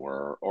NDAs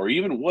were, or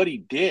even what he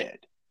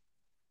did.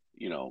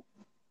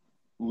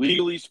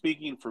 Legally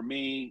speaking, for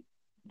me,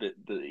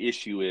 the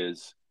issue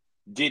is,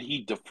 did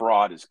he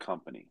defraud his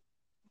company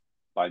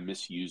by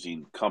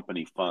misusing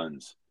company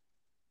funds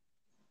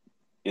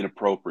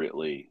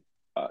inappropriately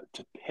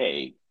to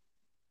pay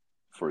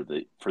for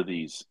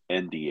these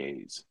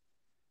NDAs?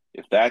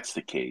 If that's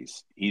the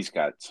case, he's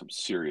got some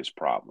serious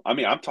problems. I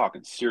mean, I'm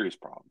talking serious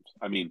problems.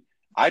 I mean,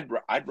 I'd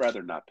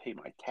rather not pay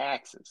my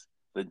taxes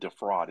than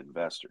defraud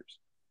investors.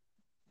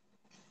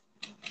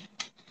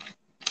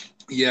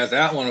 Yeah,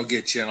 that one will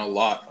get you in a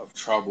lot of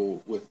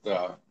trouble with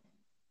the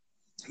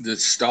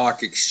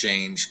stock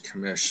exchange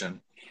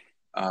commission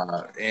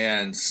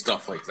and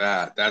stuff like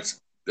that.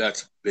 That's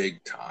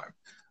big time.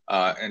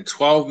 And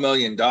 $12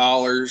 million.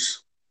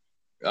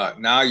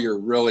 Now you're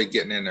really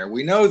getting in there.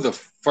 We know the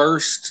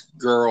first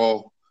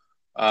girl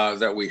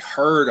that we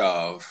heard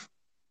of,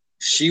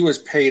 she was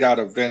paid out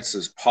of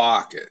Vince's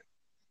pocket,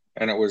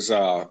 and it was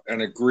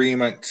an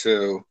agreement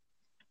to,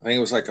 I think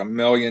it was like $1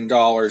 million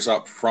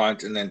up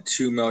front and then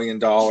 $2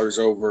 million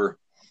over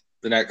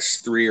the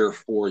next 3 or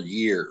 4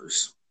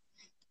 years.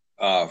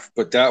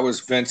 But that was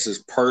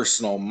Vince's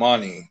personal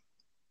money.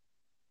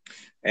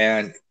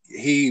 And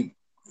he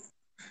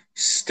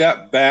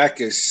stepped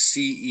back as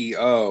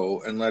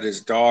CEO and let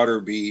his daughter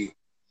be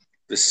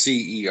the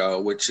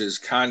CEO, which has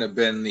kind of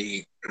been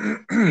the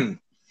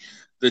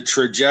the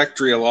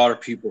trajectory a lot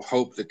of people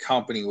hope the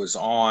company was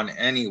on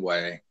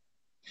anyway.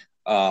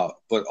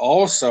 But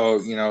also,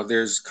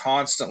 there's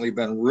constantly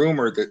been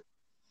rumor that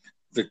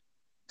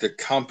the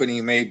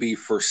company may be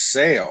for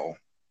sale,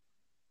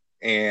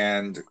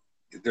 and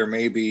there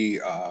may be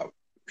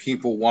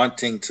people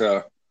wanting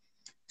to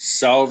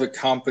sell the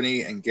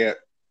company and get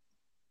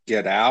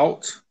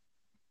out.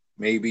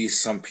 Maybe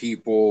some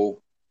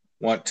people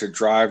want to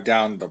drive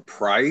down the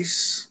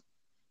price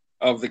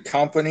of the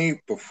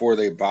company before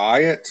they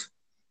buy it.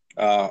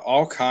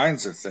 All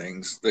kinds of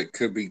things that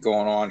could be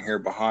going on here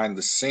behind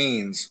the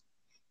scenes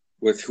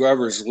with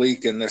whoever's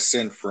leaking this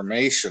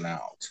information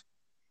out.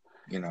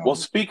 Well,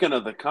 speaking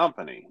of the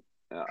company,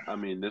 I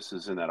mean, this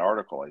is in that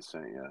article I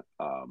sent you.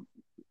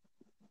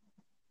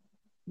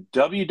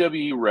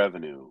 WWE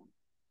revenue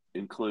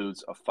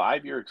includes a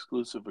 5-year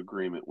exclusive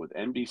agreement with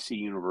NBC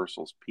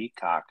Universal's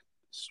Peacock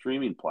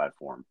streaming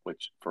platform,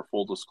 which, for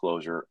full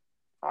disclosure,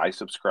 I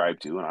subscribe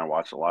to, and I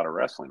watch a lot of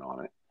wrestling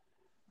on it,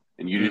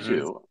 and you do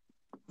too.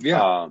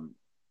 Yeah.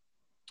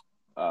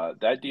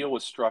 That deal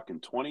was struck in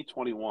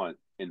 2021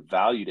 and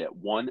valued at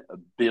 $1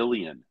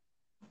 billion.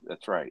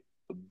 That's right,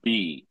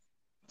 $1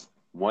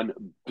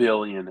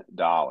 billion.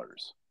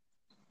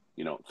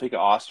 think of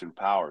Austin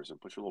Powers and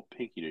put your little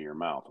pinky to your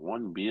mouth.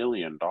 $1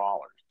 billion.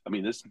 I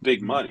mean, this is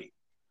big money.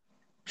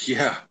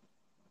 Yeah.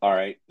 All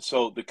right.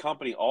 So the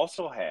company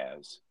also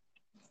has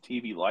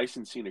TV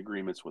licensing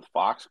agreements with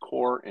Fox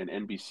Corp and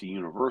NBC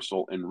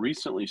Universal, and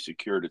recently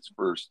secured its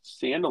first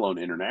standalone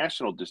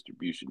international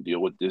distribution deal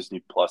with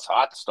Disney Plus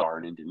Hotstar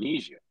in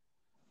Indonesia.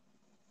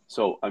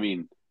 So, I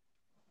mean,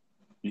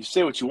 you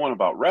say what you want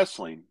about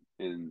wrestling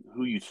and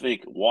who you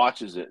think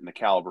watches it and the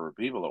caliber of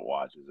people that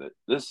watches it.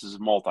 This is a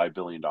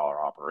multi-billion-dollar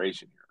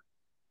operation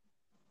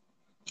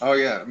here. Oh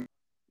yeah,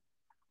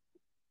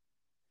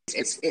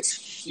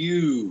 it's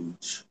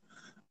huge.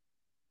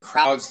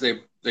 Crowds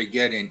they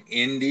get in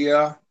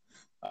India.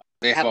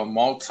 They have a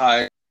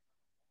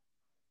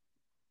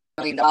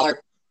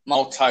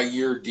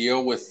multi-year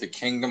deal with the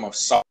Kingdom of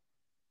Saudi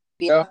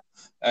Arabia,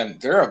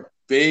 and they're a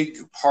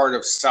big part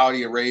of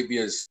Saudi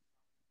Arabia's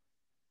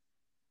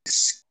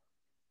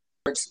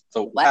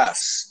the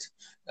West.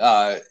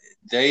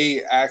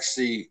 They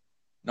actually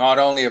not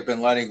only have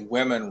been letting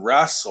women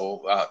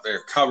wrestle,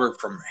 they're covered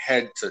from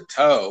head to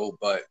toe,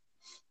 but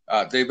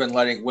they've been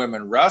letting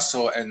women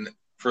wrestle, and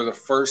for the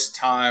first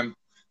time,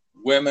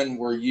 women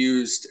were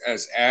used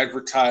as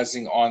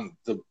advertising on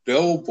the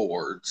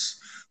billboards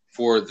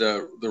for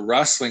the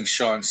wrestling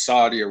show in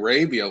Saudi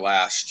Arabia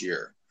last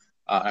year.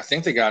 I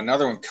think they got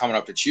another one coming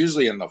up. It's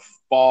usually in the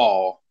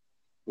fall,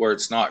 where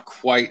it's not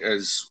quite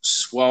as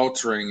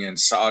sweltering in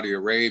Saudi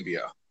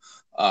Arabia.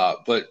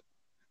 But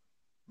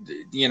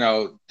you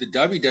know, the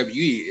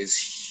WWE is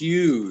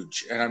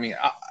huge, and I mean,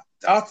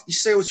 you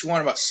say what you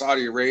want about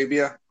Saudi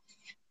Arabia.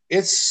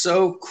 It's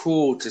so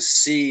cool to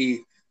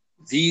see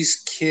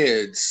these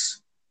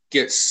kids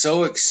get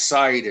so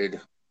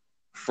excited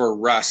for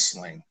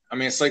wrestling. I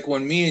mean, it's like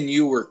when me and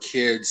you were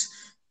kids,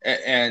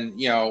 and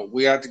you know,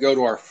 we had to go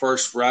to our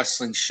first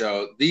wrestling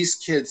show. These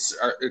kids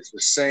are, it's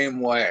the same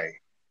way.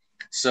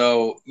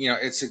 So, you know,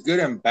 it's a good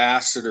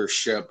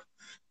ambassadorship,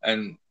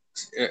 and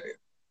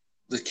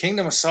the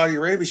Kingdom of Saudi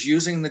Arabia is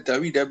using the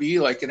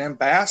WWE like an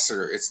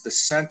ambassador. It's the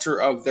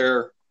center of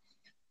their,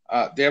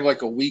 they have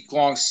like a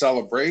week-long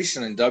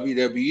celebration, and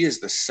WWE is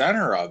the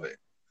center of it,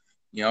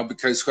 you know,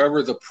 because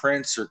whoever the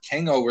prince or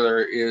king over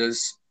there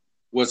is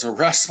was a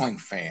wrestling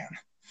fan.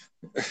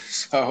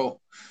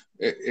 So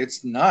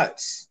it's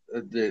nuts.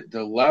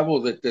 The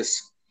level that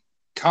this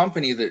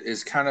company that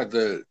is kind of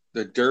the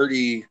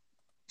dirty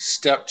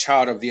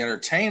stepchild of the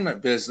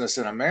entertainment business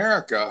in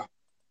America,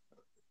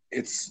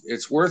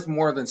 it's worth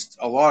more than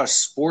a lot of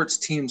sports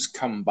teams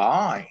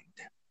combined.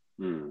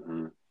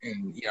 Mm-hmm.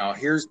 And you know,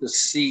 here's the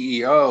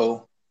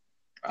CEO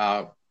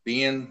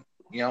being,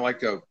 you know,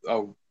 like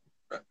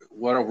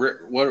what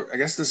I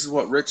guess this is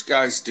what rich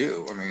guys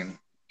do. I mean,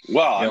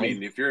 well, I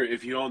mean, if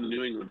you own the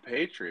New England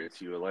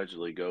Patriots, you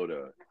allegedly go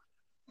to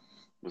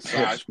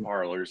massage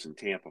parlors in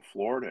Tampa,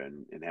 Florida,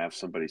 and have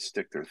somebody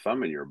stick their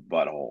thumb in your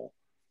butthole.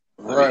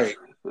 Right.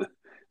 I mean,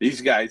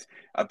 these guys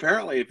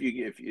apparently,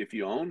 if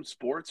you own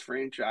sports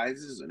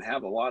franchises and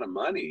have a lot of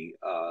money,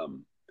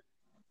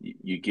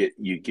 you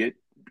get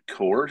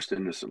coerced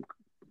into some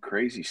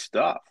crazy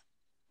stuff,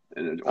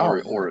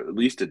 or at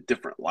least a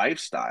different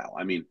lifestyle.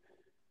 I mean,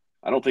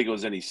 I don't think it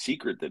was any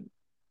secret that,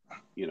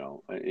 you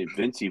know,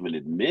 Vince even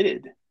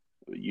admitted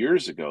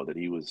years ago that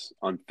he was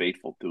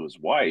unfaithful to his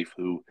wife,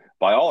 who,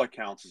 by all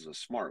accounts, is a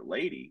smart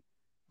lady.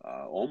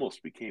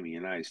 Almost became a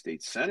United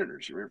States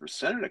senator. She ran for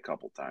Senate a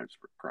couple times,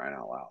 for crying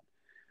out loud.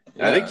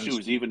 Yeah, I think she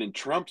was even in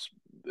Trump's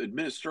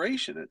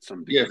administration at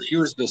some degree. Yeah, she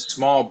was the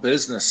small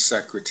business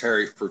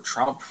secretary for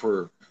Trump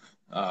for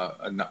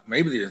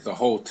maybe the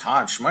whole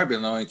time. She might have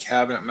been the only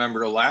cabinet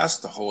member to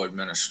last the whole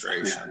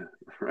administration.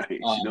 Right.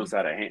 She knows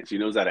how to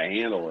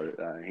handle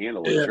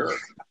a jerk.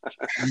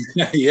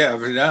 Yeah,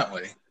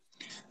 evidently.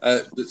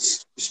 But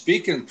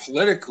speaking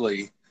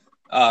politically,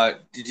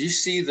 did you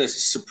see the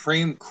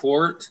Supreme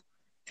Court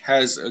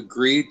has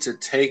agreed to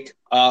take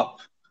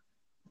up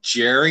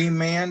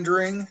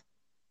gerrymandering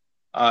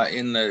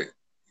in the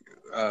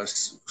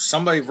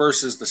somebody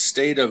versus the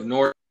state of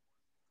North?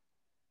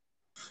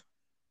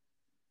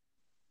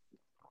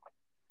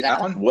 That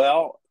one?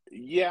 Well,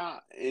 yeah,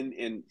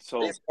 and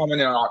so it's coming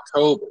in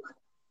October.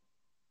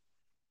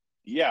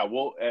 Yeah,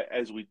 well,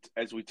 as we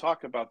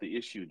talk about the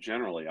issue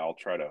generally, I'll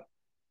try to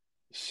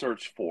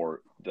search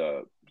for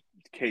the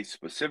case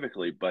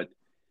specifically. But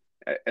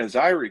as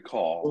I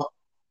recall,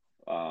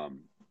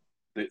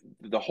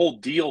 the whole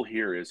deal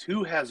here is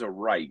who has a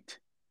right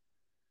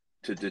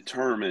to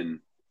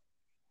determine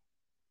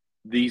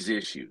these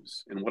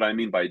issues. And what I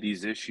mean by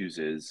these issues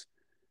is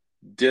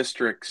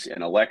districts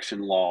and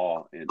election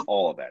law and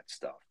all of that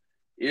stuff.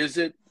 Is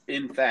it,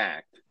 in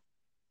fact,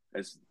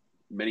 as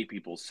many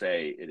people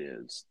say it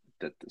is,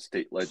 that the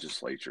state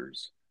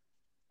legislatures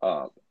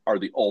are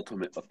the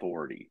ultimate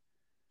authority?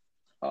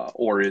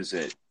 Or is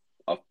it,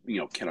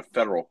 can a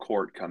federal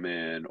court come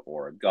in,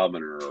 or a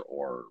governor,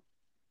 or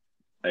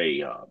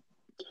a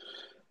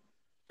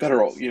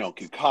federal,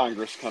 can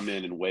Congress come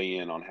in and weigh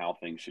in on how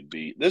things should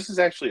be? This is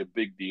actually a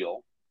big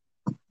deal.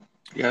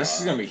 Yeah, this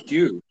is going to be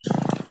huge.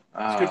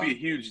 This could be a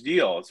huge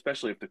deal,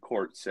 especially if the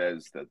court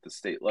says that the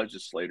state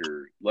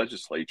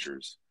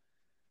legislatures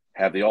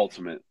have the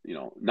ultimate,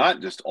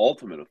 not just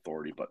ultimate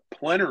authority, but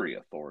plenary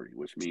authority,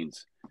 which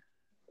means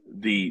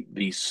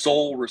the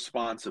sole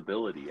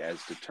responsibility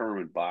as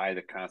determined by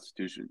the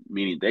Constitution,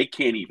 meaning they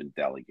can't even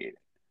delegate it.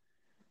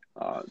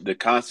 The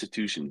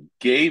Constitution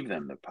gave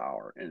them the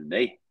power, and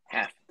they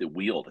have to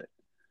wield it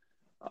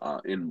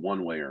in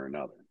one way or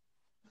another.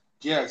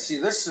 Yeah,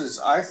 see,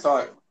 I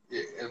thought,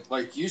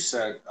 like you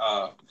said,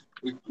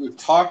 we've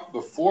talked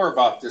before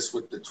about this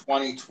with the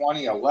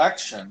 2020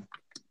 election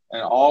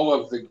and all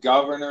of the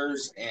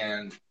governors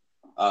and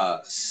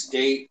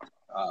state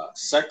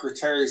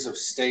secretaries of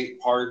state,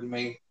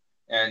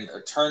 and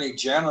attorney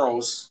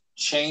generals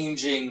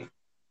changing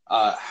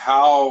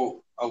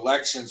how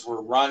elections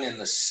were run in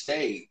the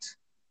state.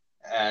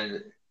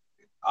 And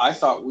I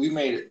thought we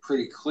made it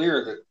pretty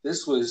clear that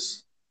this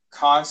was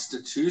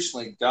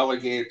constitutionally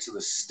delegated to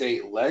the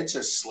state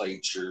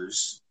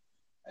legislatures.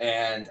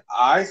 And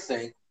I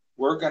think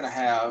we're going to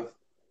have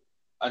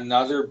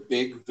another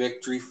big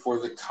victory for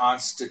the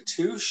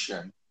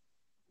Constitution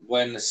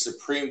when the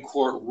Supreme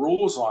Court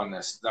rules on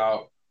this.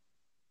 Now,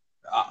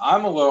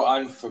 I'm a little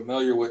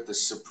unfamiliar with the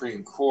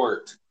Supreme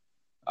Court.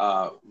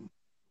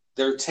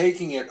 They're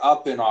taking it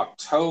up in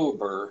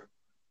October,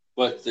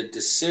 but the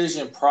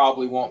decision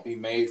probably won't be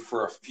made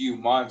for a few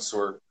months,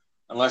 or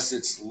unless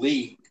it's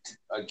leaked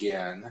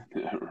again.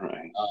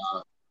 Right.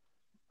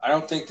 I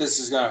don't think this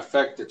is going to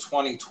affect the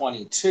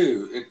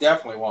 2022. It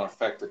definitely won't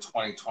affect the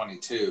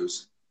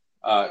 2022s,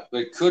 but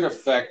it could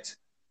affect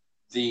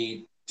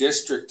the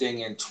districting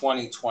in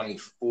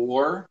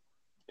 2024.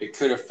 It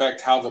could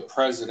affect how the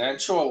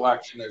presidential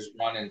election is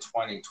run in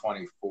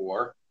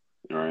 2024.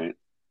 All right.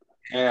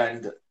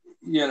 And,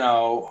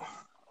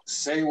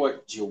 say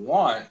what you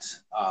want.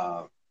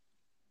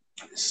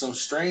 Some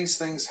strange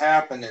things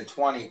happened in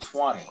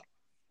 2020.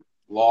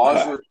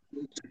 Laws were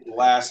changed at the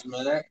last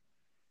minute.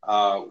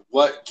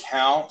 What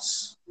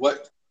counts?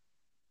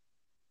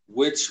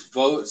 Which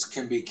votes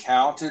can be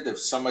counted if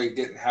somebody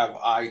didn't have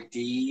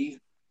ID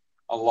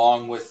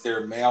along with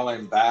their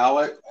mail-in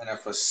ballot, and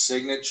if a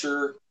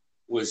signature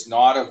was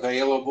not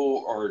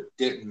available or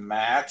didn't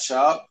match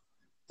up,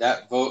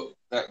 that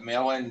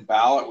mail-in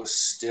ballot was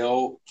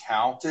still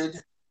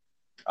counted.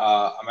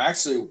 I'm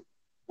actually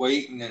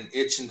waiting and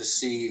itching to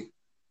see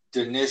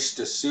Dinesh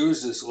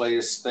D'Souza's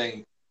latest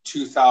thing,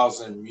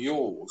 2,000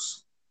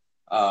 Mules.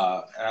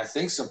 And I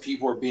think some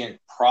people are being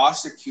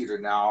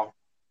prosecuted now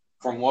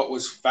from what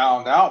was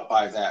found out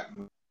by that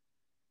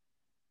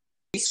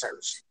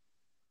research.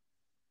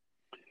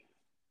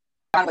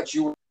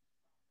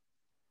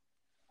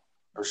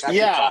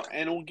 Yeah,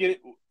 and we'll get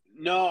it.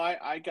 No,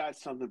 I got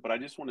something, but I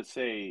just want to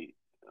say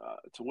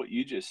to what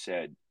you just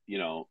said,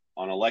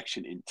 on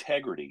election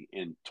integrity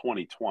in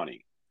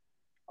 2020.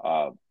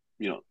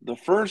 The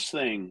first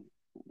thing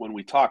when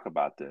we talk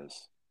about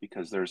this,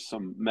 because there's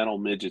some mental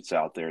midgets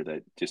out there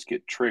that just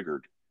get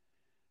triggered.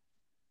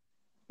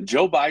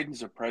 Joe Biden's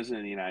the president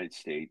of the United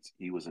States.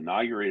 He was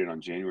inaugurated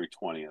on January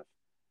 20th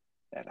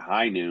at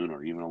high noon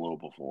or even a little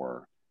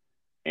before.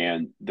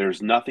 And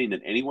there's nothing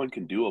that anyone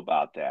can do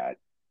about that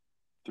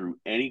through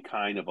any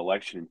kind of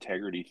election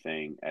integrity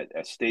thing at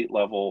a state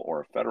level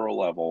or a federal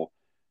level.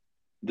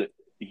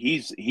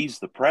 He's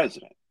the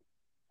president.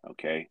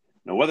 Okay.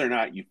 Now, whether or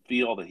not you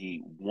feel that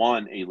he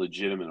won a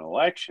legitimate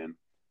election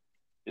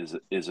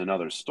is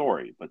another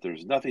story, but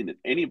there's nothing that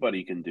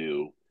anybody can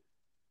do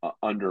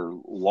under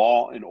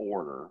law and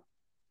order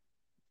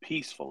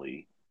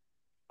peacefully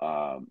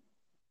to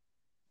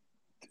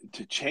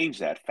change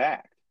that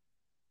fact.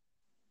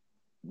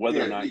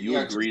 Whether or not you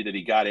agree that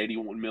he got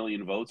 81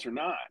 million votes or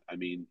not. I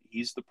mean,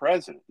 he's the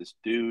president. This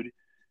dude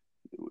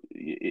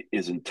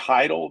is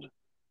entitled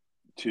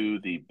to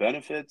the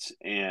benefits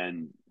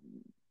and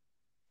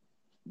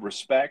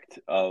respect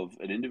of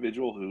an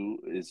individual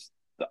who is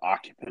the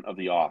occupant of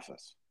the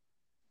office.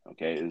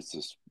 Okay,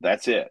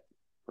 that's it,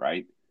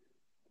 right?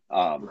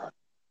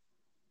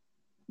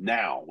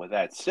 Now, with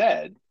that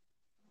said,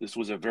 this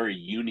was a very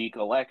unique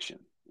election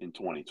in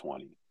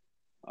 2020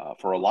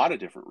 for a lot of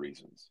different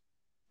reasons.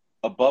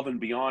 Above and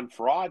beyond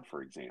fraud,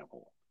 for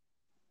example.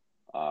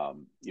 It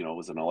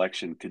was an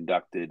election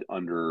conducted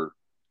under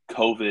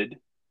COVID,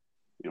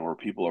 where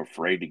people are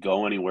afraid to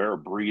go anywhere or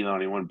breathe on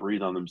anyone,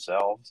 breathe on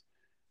themselves.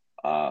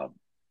 It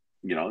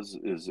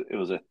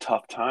was a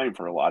tough time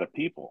for a lot of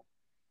people.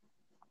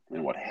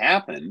 And what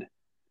happened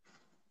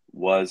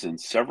was in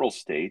several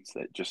states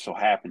that just so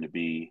happened to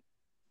be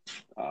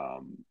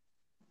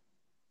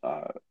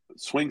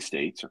swing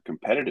states or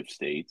competitive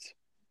states,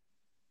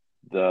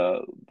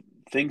 the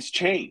things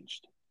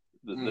changed.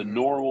 The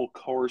normal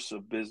course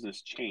of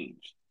business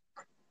changed.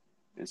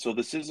 And so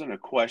this isn't a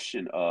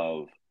question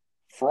of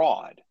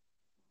fraud,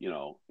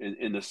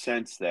 in the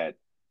sense that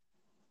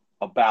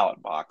a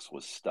ballot box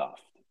was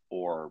stuffed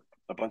or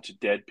a bunch of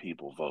dead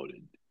people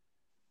voted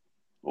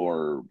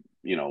or,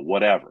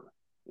 whatever.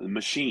 The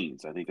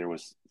machines, I think there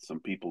was some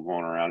people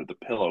going around, the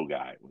pillow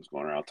guy was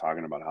going around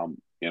talking about how,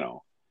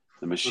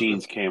 The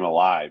machines came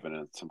alive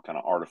in some kind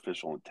of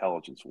artificial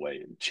intelligence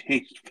way and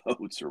changed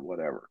votes or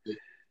whatever.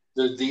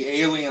 The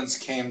aliens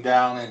came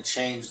down and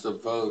changed the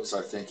votes,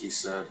 I think he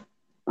said.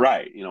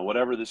 Right.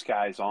 Whatever this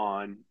guy's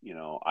on,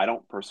 I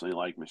don't personally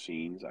like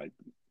machines.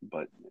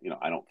 But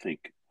I don't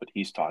think what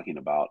he's talking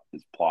about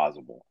is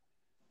plausible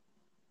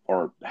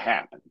or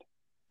happened.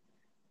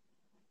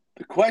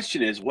 The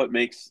question is, what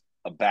makes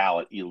a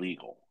ballot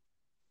illegal?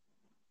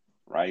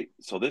 Right?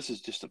 So this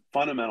is just a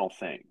fundamental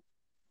thing,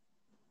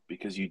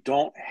 because you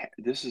don't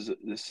this is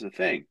the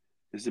thing,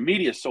 is the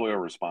media is so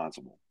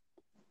irresponsible.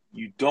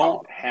 You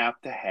don't have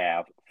to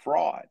have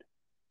fraud.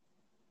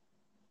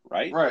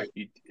 Right? Right.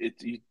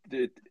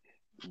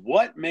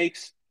 What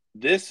makes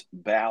this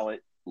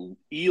ballot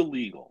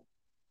illegal?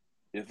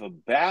 If a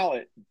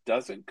ballot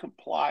doesn't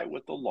comply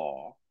with the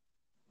law,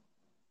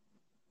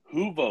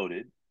 who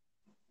voted,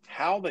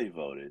 how they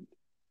voted,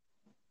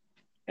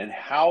 and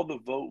how the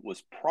vote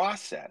was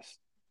processed.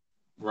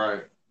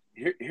 Right.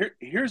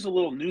 Here's a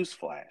little news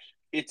flash.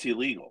 It's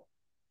illegal.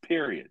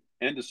 Period.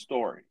 End of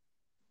story.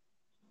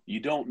 You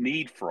don't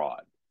need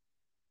fraud.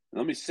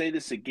 Let me say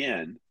this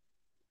again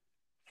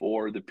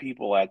for the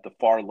people at the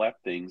far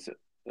left things,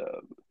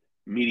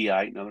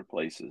 Mediaite and other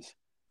places,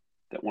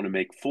 that want to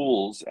make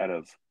fools out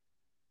of,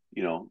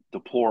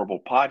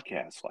 deplorable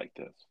podcasts like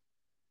this.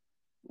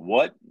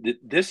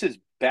 This is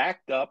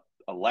backed up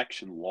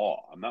election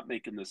law. I'm not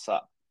making this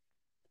up.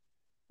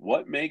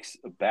 What makes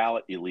a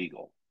ballot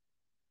illegal?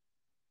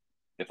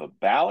 If a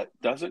ballot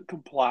doesn't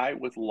comply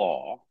with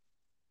law,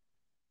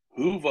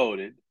 who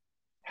voted,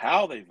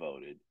 how they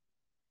voted,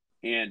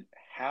 and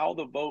how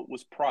the vote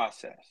was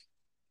processed,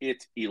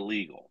 it's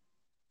illegal.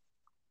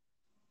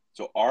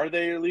 So are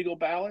they illegal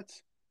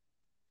ballots?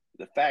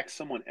 The fact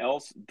someone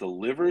else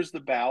delivers the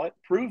ballot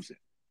proves it.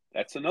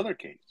 That's another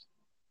case.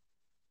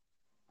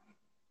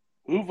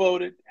 Who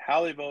voted,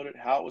 how they voted,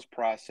 how it was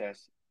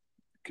processed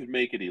could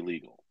make it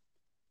illegal.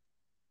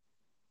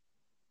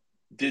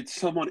 Did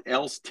someone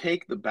else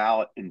take the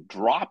ballot and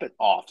drop it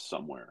off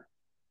somewhere?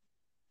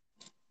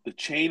 The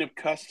chain of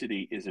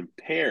custody is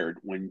impaired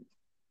when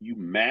you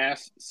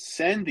mass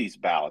send these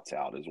ballots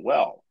out as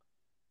well.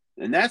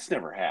 And that's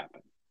never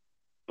happened.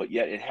 But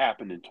yet it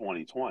happened in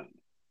 2020.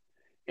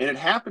 And it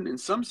happened in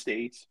some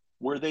states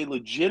where they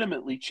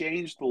legitimately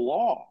changed the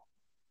law.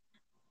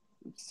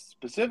 I'm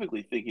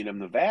specifically thinking of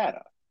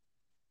Nevada,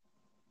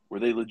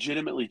 where they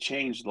legitimately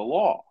changed the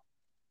law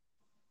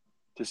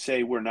to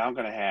say we're now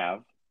going to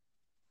have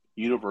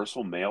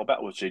universal mail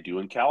ballot, which they do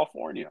in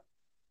California.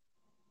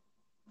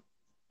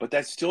 But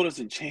that still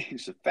doesn't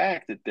change the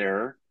fact that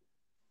there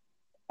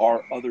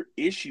are other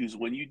issues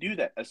when you do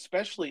that,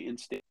 especially in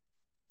states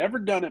never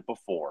done it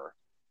before,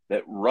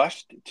 that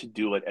rushed to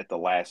do it at the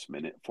last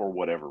minute for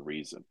whatever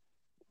reason.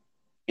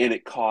 And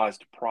it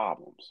caused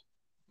problems.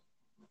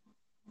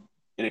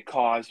 And it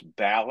caused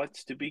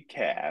ballots to be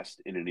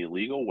cast in an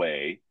illegal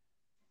way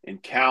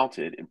and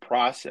counted and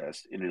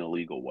processed in an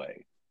illegal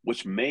way,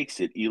 which makes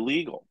it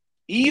illegal.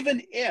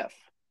 Even if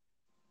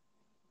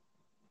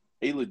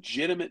a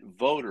legitimate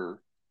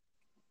voter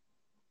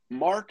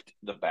marked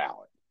the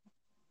ballot,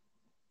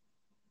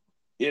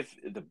 if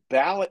the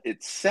ballot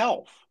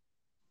itself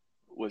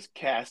was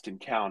cast and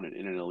counted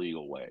in an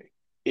illegal way,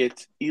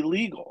 it's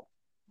illegal.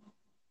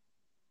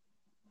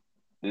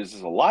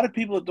 There's a lot of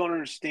people that don't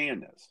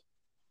understand this.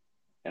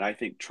 And I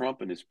think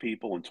Trump and his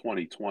people in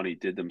 2020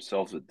 did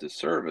themselves a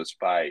disservice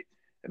by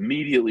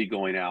immediately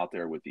going out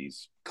there with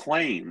these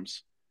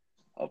claims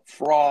of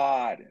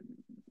fraud and,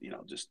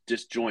 just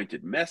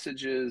disjointed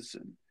messages.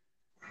 And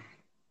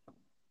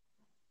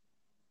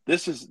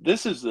this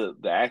is the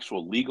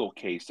actual legal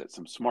case that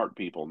some smart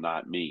people,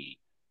 not me,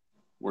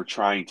 were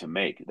trying to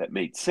make that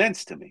made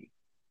sense to me,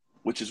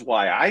 which is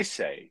why I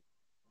say,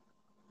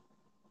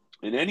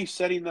 in any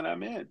setting that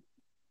I'm in,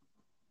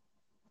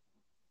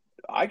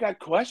 I got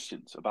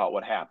questions about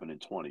what happened in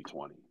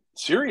 2020,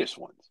 serious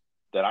ones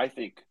that I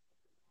think,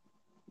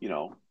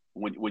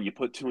 when you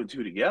put two and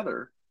two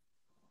together,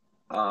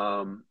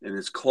 and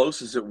as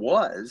close as it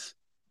was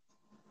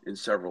in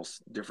several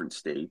different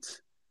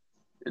states,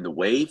 and the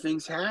way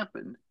things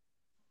happened,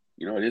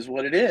 it is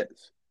what it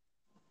is.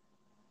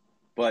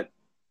 But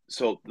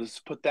so let's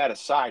put that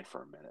aside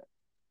for a minute.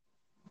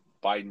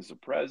 Biden's the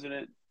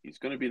president. He's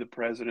going to be the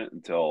president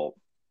until,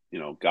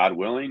 God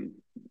willing,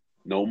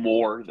 no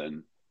more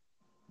than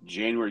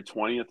January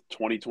 20th,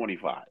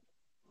 2025.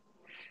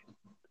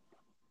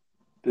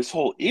 This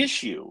whole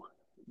issue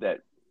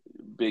that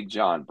Big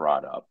John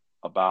brought up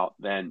about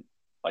then,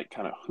 like,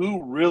 kind of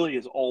who really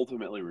is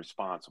ultimately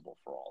responsible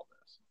for all this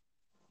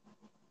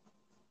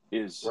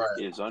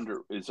is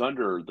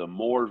under the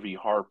Moore v.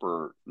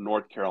 Harper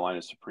North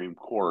Carolina Supreme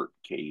Court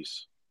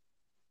case,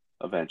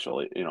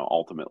 eventually,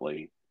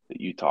 ultimately, that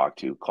you talked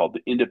to, called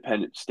the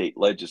independent state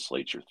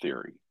legislature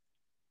theory.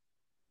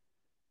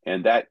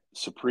 And that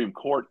Supreme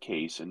Court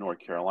case in North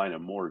Carolina,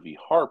 Moore v.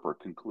 Harper,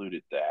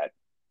 concluded that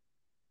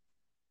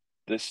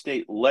the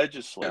state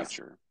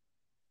legislature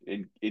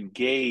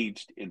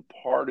engaged in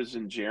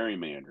partisan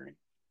gerrymandering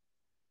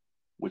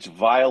which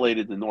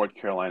violated the North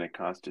Carolina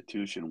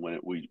Constitution when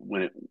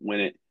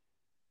it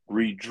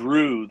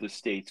redrew the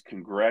state's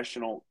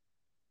congressional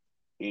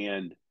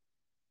and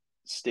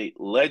state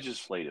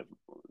legislative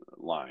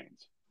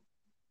lines,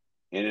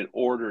 and it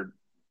ordered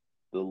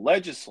the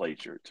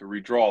legislature to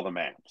redraw the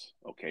maps.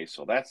 Okay,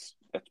 so that's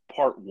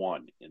part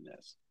one in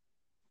this.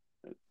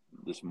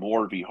 This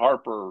Moore v.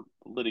 Harper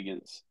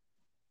litigants,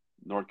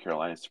 North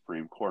Carolina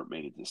Supreme Court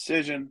made a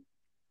decision.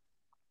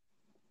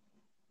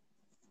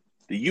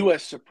 The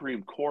U.S.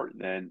 Supreme Court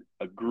then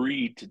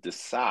agreed to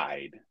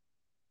decide,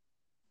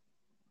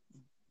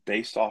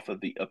 based off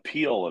of the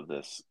appeal of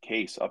this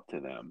case up to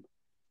them,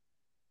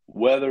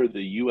 whether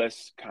the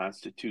U.S.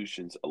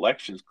 Constitution's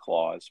elections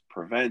clause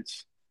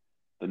prevents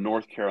the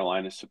North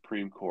Carolina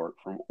Supreme Court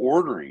from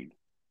ordering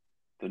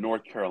the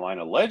North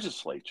Carolina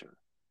legislature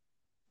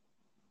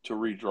to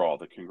redraw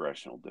the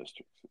congressional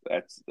districts.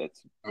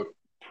 That's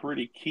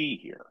pretty key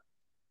here.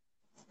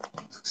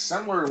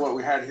 Similar to what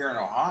we had here in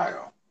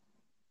Ohio.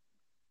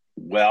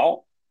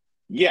 Well,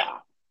 yeah,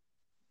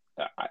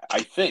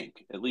 I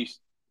think, at least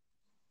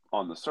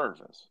on the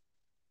surface.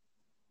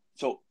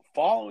 So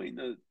following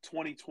the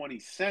 2020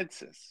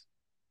 census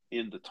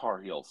in the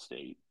Tar Heel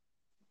State,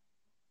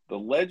 the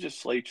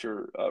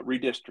legislature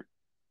redistricted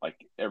like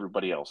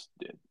everybody else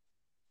did.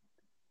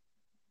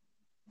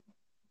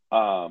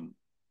 Some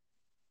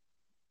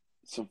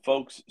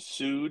folks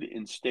sued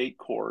in state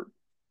court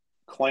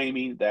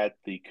claiming that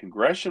the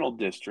congressional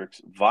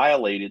districts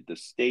violated the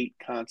state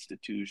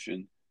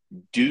constitution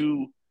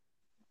due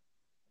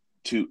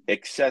to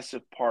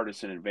excessive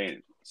partisan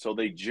advantage. So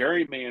they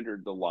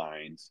gerrymandered the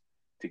lines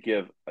to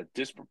give a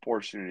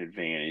disproportionate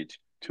advantage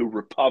to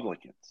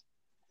Republicans,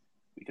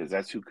 because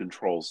that's who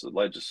controls the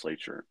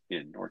legislature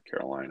in North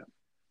Carolina.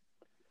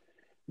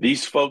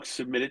 These folks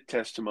submitted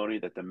testimony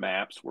that the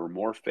maps were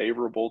more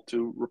favorable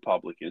to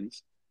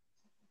Republicans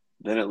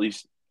than at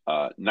least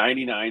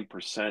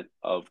 99%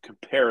 of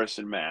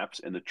comparison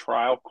maps, and the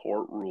trial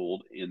court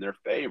ruled in their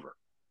favor.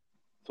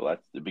 So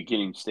that's the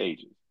beginning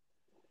stages.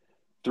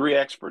 3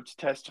 experts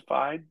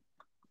testified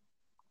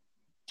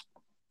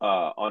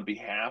on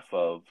behalf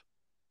of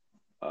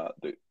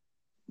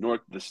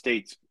the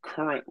state's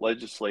current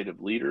legislative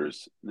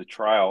leaders. The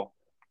trial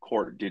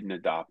court didn't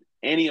adopt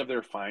any of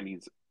their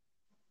findings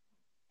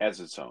as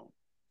its own.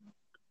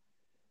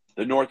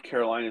 The North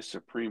Carolina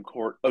Supreme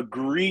Court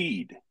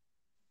agreed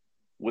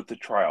with the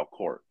trial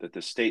court that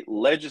the state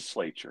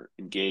legislature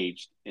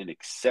engaged in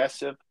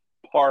excessive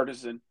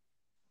partisan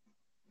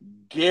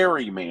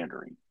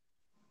gerrymandering.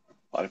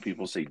 A lot of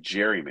people say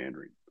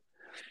gerrymandering,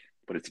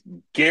 but it's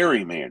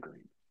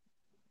gerrymandering,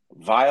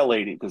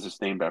 violating, because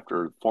it's named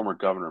after former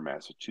governor of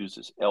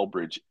Massachusetts,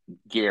 Elbridge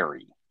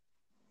Gerry.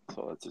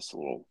 So that's just a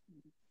little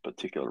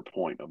particular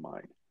point of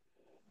mine.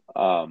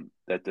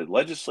 That the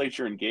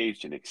legislature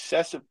engaged in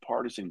excessive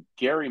partisan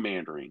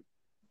gerrymandering,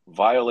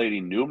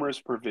 violating numerous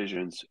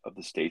provisions of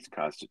the state's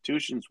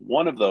constitutions.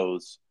 One of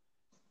those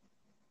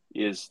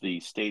is the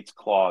state's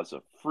clause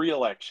of free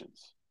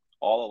elections.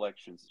 All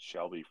elections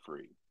shall be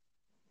free.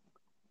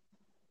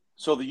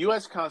 So the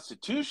U.S.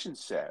 Constitution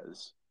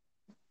says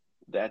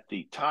that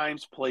the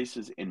times,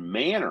 places, and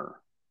manner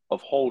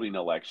of holding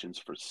elections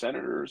for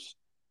senators,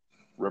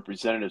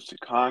 representatives to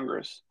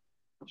Congress,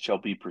 shall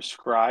be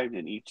prescribed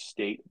in each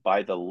state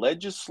by the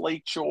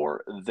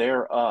legislature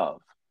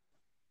thereof.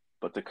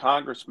 But the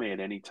Congress may at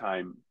any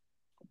time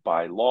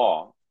by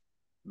law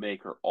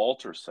make or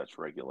alter such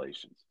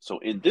regulations. So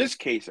in this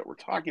case that we're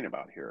talking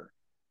about here,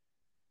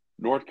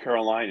 North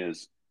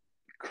Carolina's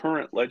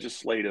current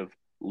legislative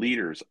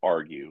leaders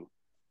argue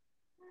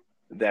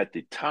that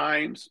the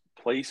times,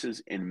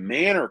 places, and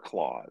manner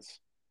clause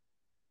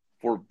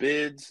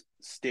forbids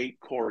state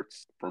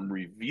courts from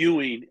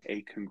reviewing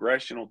a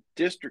congressional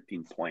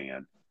districting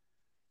plan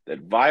that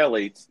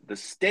violates the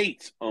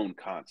state's own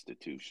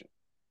constitution.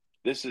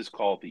 This is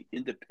called the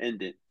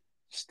independent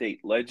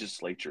state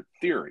legislature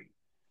theory.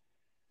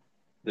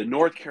 The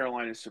North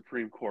Carolina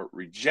Supreme Court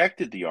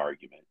rejected the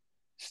argument,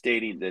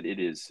 stating that it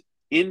is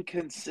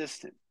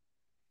inconsistent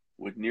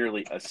with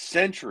nearly a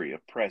century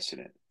of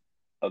precedent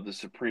of the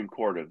Supreme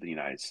Court of the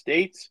United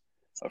States,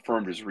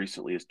 affirmed as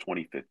recently as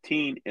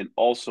 2015, and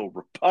also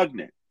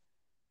repugnant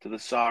to the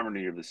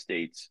sovereignty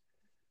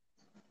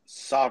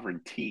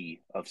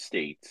of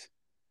states,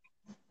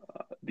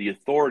 the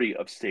authority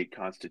of state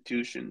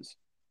constitutions,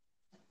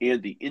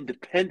 and the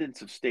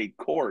independence of state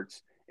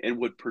courts, and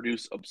would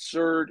produce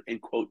absurd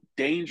and, quote,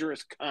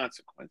 dangerous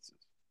consequences.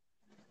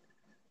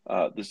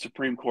 The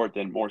Supreme Court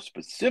then more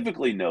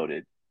specifically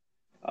noted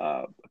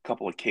a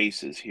couple of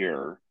cases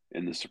here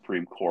in the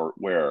Supreme Court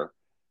where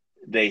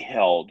they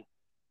held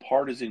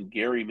partisan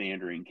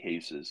gerrymandering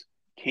cases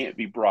can't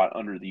be brought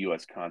under the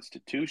U.S.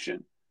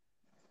 Constitution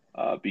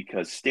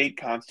because state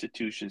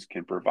constitutions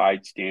can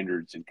provide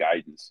standards and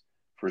guidance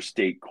for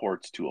state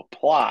courts to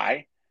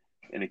apply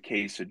in a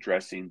case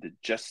addressing the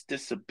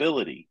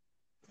justiciability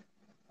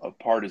of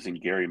partisan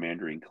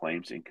gerrymandering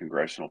claims in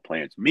congressional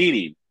plans,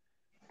 meaning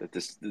that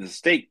the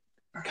state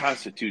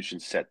constitution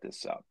set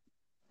this up.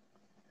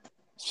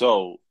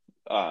 So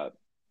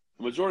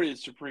the majority of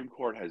the Supreme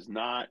Court has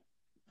not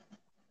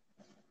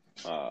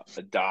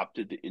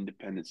adopted the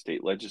independent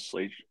state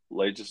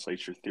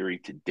legislature theory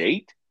to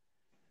date,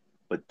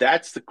 but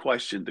that's the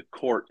question the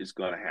court is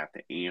going to have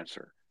to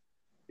answer,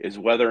 is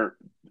whether,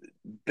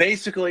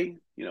 basically,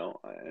 you know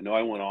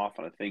I went off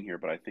on a thing here,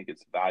 but I think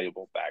it's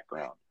valuable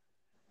background.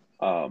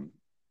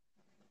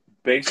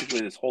 Basically,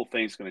 this whole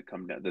thing is going to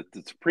come down that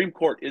the Supreme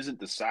Court isn't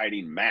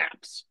deciding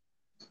maps.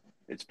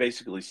 It's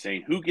basically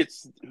saying who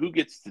gets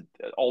the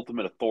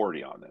ultimate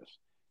authority on this.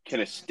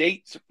 Can a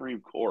state Supreme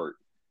Court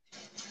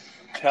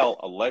tell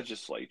a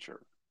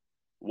legislature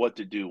what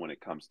to do when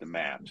it comes to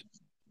maps,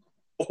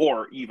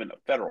 or even a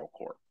federal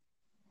court?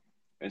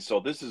 And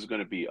so this is going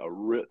to be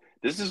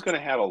this is going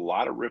to have a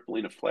lot of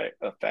rippling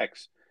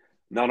effects,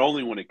 not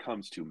only when it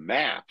comes to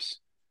maps,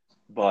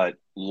 but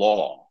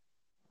law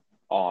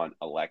on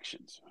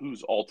elections.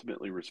 Who's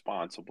ultimately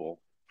responsible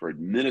for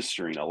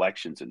administering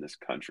elections in this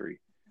country?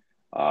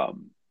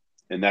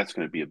 And that's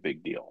going to be a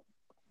big deal.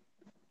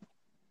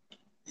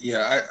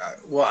 Yeah,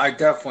 I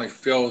definitely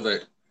feel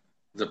that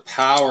the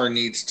power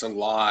needs to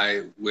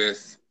lie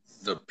with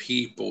the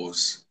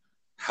people's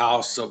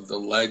house of the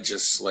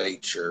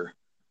legislature,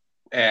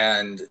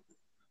 and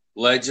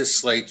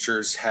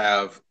legislatures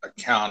have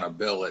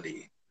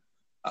accountability,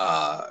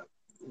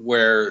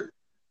 where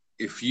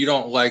if you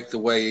don't like the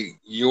way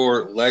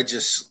your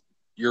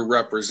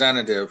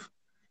representative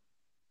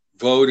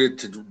voted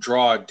to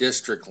draw a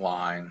district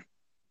line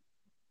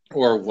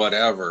or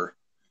whatever,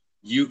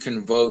 you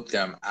can vote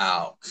them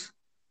out.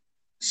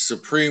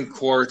 Supreme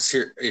Courts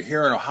here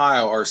in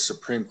Ohio, our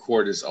Supreme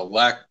Court is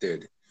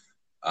elected,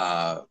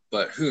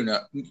 but who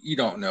know? You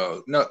don't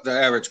know. No, the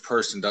average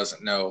person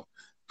doesn't know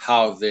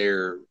how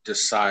they're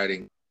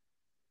deciding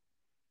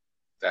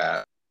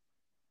that.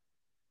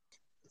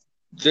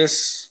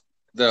 This,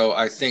 though,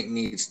 I think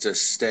needs to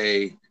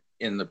stay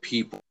in the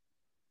people,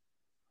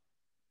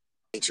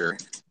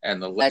 and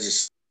the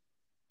legislators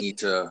need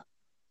to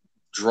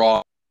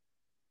draw.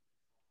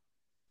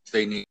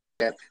 They need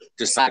to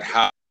decide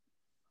how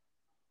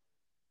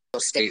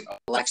state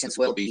elections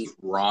will be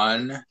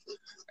run,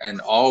 and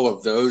all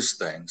of those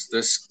things.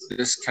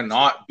 This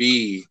cannot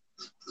be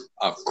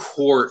a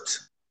court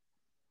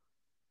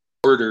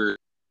ordered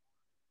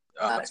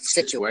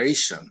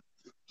situation.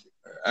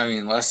 I mean,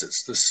 unless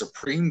it's the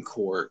Supreme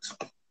Court.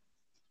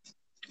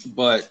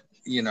 But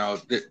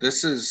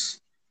this is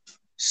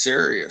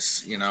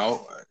serious.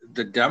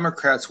 The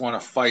Democrats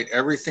want to fight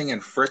everything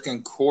in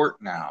frickin'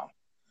 court now,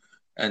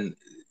 and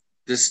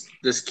this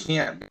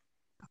can't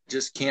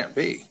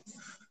be.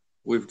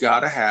 We've got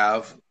to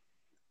have,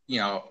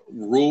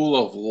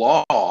 rule of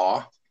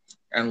law,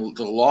 and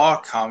the law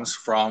comes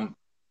from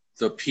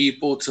the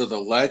people to the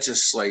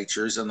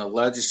legislatures, and the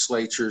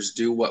legislatures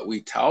do what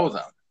we tell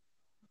them,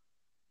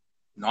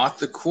 not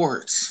the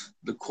courts.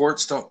 The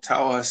courts don't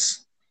tell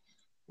us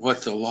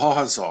what the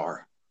laws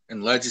are,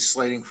 and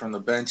legislating from the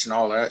bench and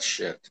all that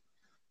shit.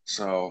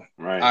 So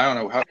right. I don't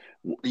know.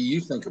 What do you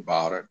think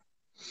about it?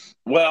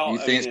 Well, you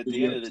think at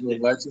the end of the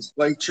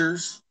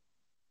legislatures?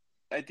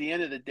 At the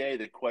end of the day,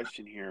 the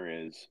question here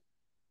is,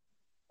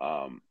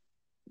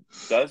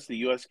 does the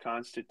U.S.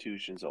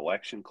 Constitution's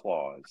election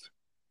clause,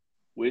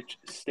 which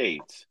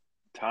states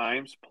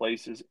times,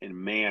 places, and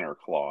manner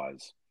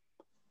clause,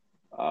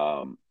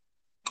 that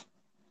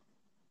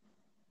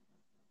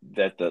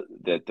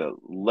the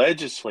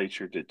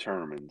legislature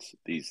determines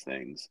these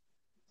things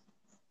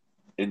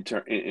in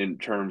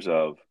terms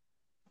of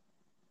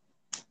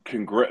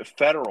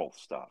federal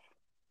stuff,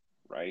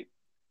 right?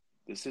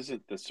 This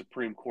isn't the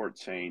Supreme Court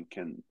saying,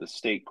 can the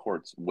state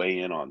courts weigh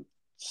in on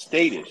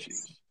state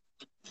issues?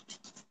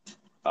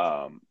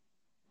 I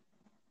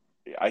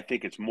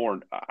think it's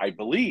more, I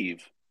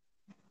believe,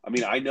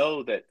 I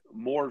know that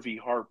Moore v.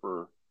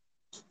 Harper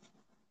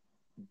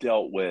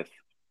dealt with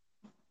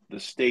the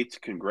state's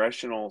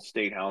congressional,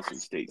 state house, and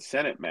state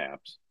senate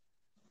maps,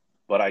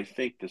 but I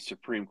think the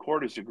Supreme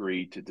Court has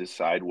agreed to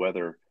decide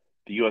whether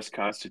the U.S.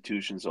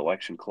 Constitution's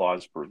election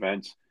clause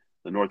prevents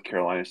the North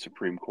Carolina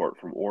Supreme Court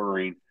from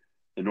ordering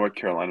the North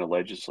Carolina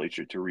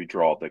legislature to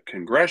redraw the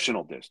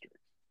congressional district.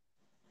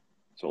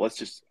 So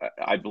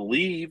I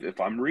believe,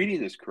 if I'm reading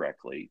this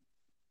correctly,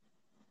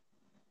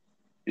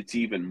 it's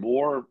even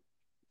more,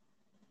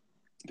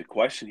 the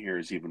question here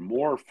is even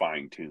more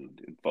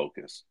fine-tuned and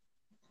focused.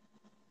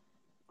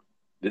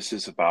 This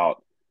is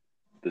about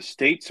the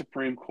state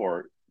Supreme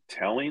Court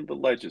telling the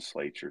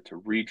legislature to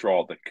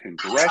redraw the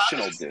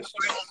congressional district.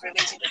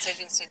 Releasing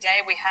decisions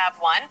today. We have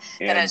one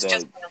that has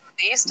just been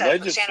released.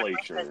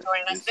 Legislature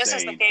is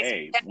saying,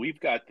 hey, we've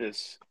got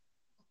this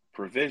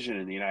provision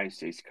in the United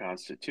States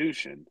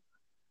Constitution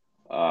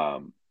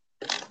about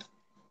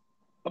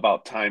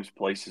times,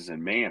 places,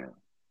 and manner.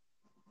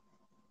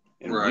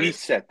 And right. We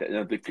set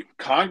that. The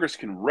Congress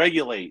can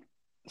regulate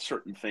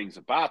certain things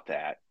about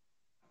that,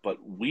 but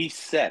we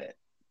set it.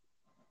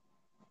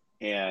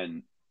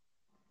 And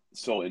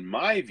so in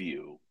my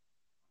view,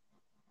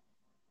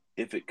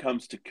 if it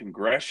comes to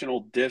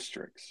congressional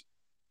districts,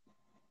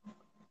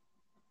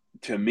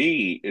 to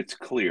me, it's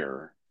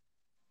clear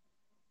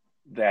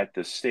that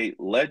the state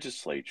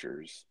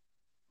legislatures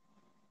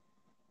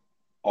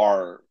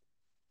are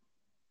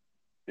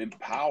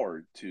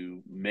empowered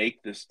to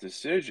make this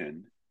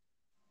decision,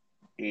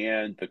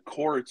 and the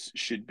courts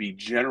should be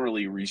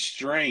generally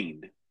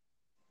restrained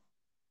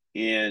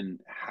in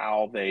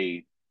how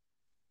they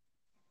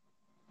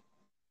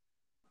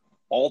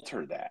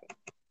alter that.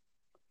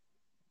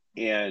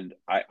 And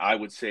I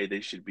would say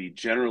they should be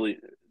generally,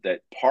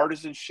 that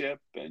partisanship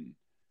and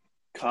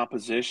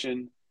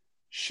composition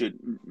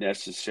shouldn't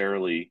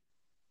necessarily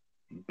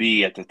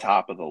be at the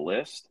top of the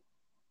list.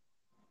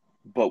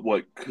 But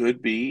what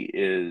could be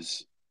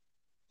is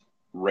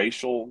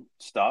racial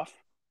stuff.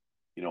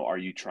 You know, are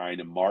you trying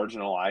to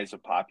marginalize a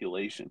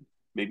population?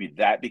 Maybe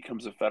that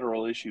becomes a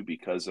federal issue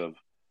because of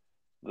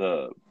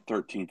the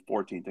 13th,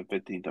 14th, and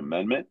 15th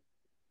Amendment.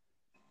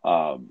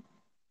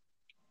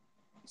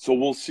 So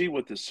we'll see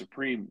what the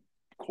Supreme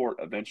Court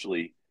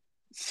eventually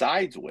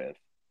sides with.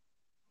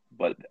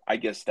 But I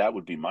guess that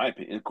would be my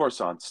opinion. And of course,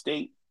 on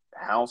state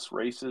House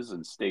races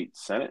and state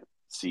Senate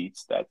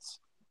seats, that's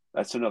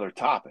another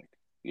topic.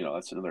 You know,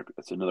 that's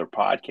another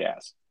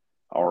podcast,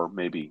 or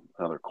maybe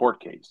another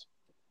court case.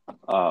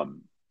 But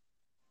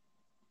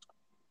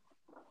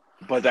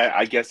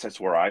I guess that's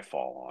where I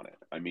fall on it.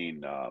 I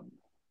mean,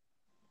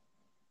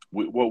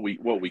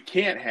 what we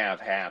can't have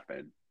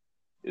happen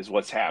is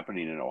what's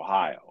happening in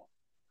Ohio,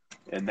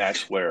 and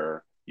that's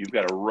where you've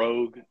got a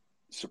rogue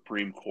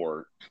Supreme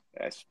Court,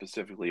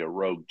 specifically a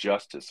rogue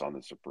justice on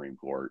the Supreme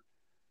Court,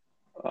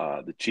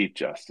 the Chief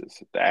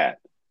Justice at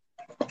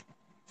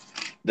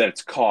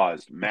that's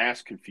caused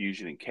mass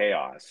confusion and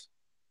chaos,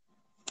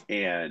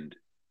 and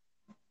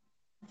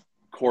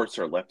courts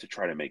are left to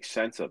try to make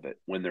sense of it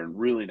when they're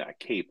really not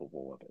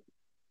capable of it.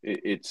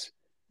 It's,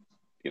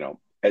 you know,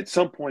 at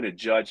some point a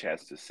judge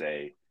has to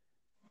say,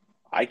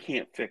 I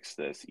can't fix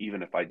this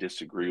even if I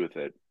disagree with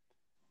it.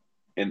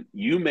 And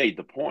you made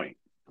the point.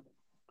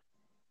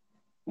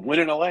 Win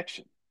an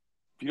election.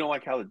 If you don't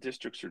like how the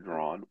districts are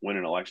drawn, win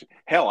an election.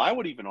 Hell, I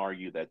would even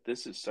argue that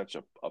this is such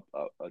a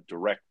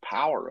direct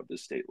power of the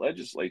state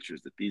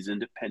legislatures that these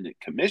independent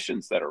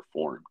commissions that are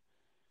formed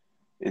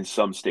in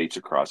some states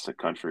across the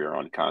country are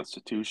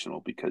unconstitutional,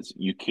 because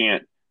you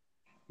can't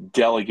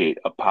delegate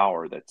a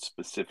power that's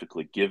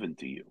specifically given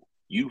to you.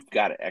 You've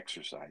got to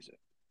exercise it.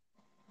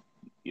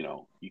 You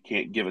know, you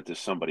can't give it to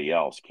somebody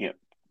else. Can't,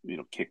 you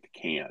know, kick the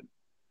can.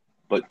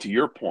 But to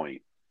your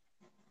point,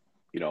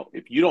 you know,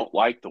 if you don't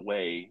like the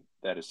way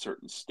that a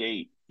certain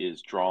state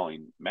is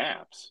drawing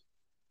maps,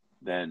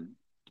 then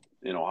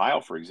in Ohio,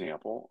 for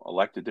example,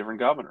 elect a different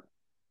governor,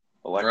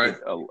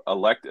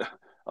 elect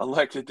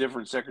a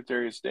different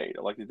Secretary of State,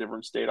 elect a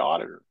different state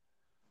auditor,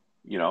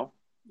 you know,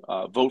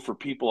 vote for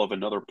people of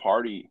another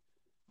party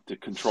to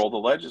control the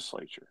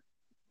legislature.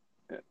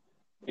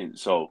 And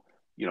so,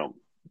 you know,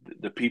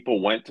 the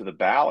people went to the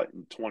ballot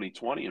in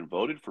 2020 and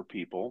voted for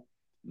people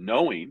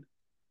knowing,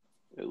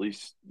 at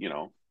least, you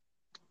know,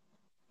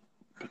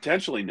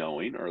 potentially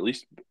knowing, or at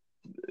least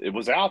it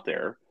was out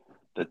there,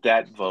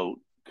 that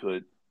vote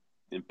could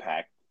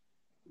impact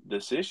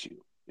this issue.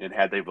 And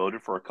had they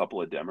voted for a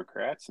couple of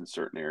Democrats in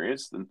certain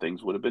areas, then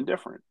things would have been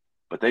different.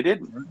 But they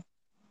didn't.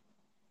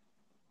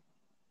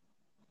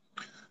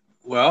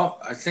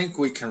 Well, I think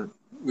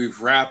we've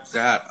wrapped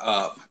that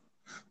up.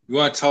 You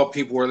want to tell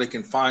people where they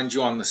can find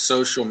you on the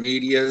social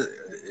media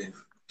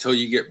until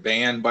you get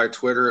banned by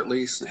Twitter, at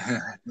least?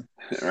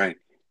 Right.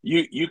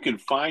 You can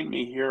find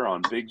me here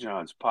on Big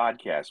John's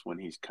podcast when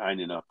he's kind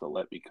enough to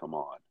let me come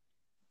on,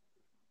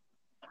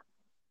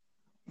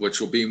 which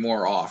will be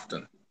more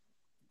often.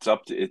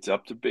 It's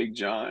up to Big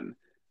John,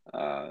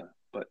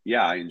 but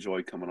yeah, I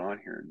enjoy coming on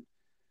here,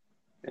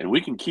 and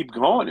we can keep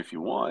going if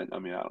you want. I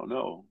mean, I don't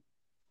know.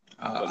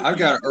 I've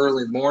got an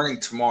early morning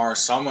tomorrow,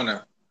 so I'm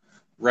gonna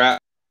wrap.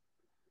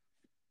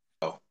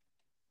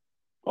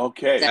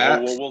 Okay,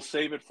 well, we'll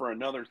save it for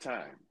another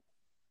time.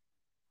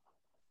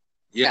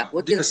 Yeah,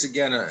 we'll do this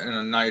again in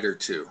a night or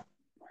two.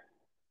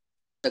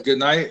 Good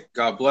night.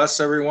 God bless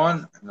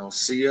everyone, and I'll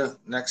see you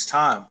next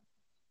time.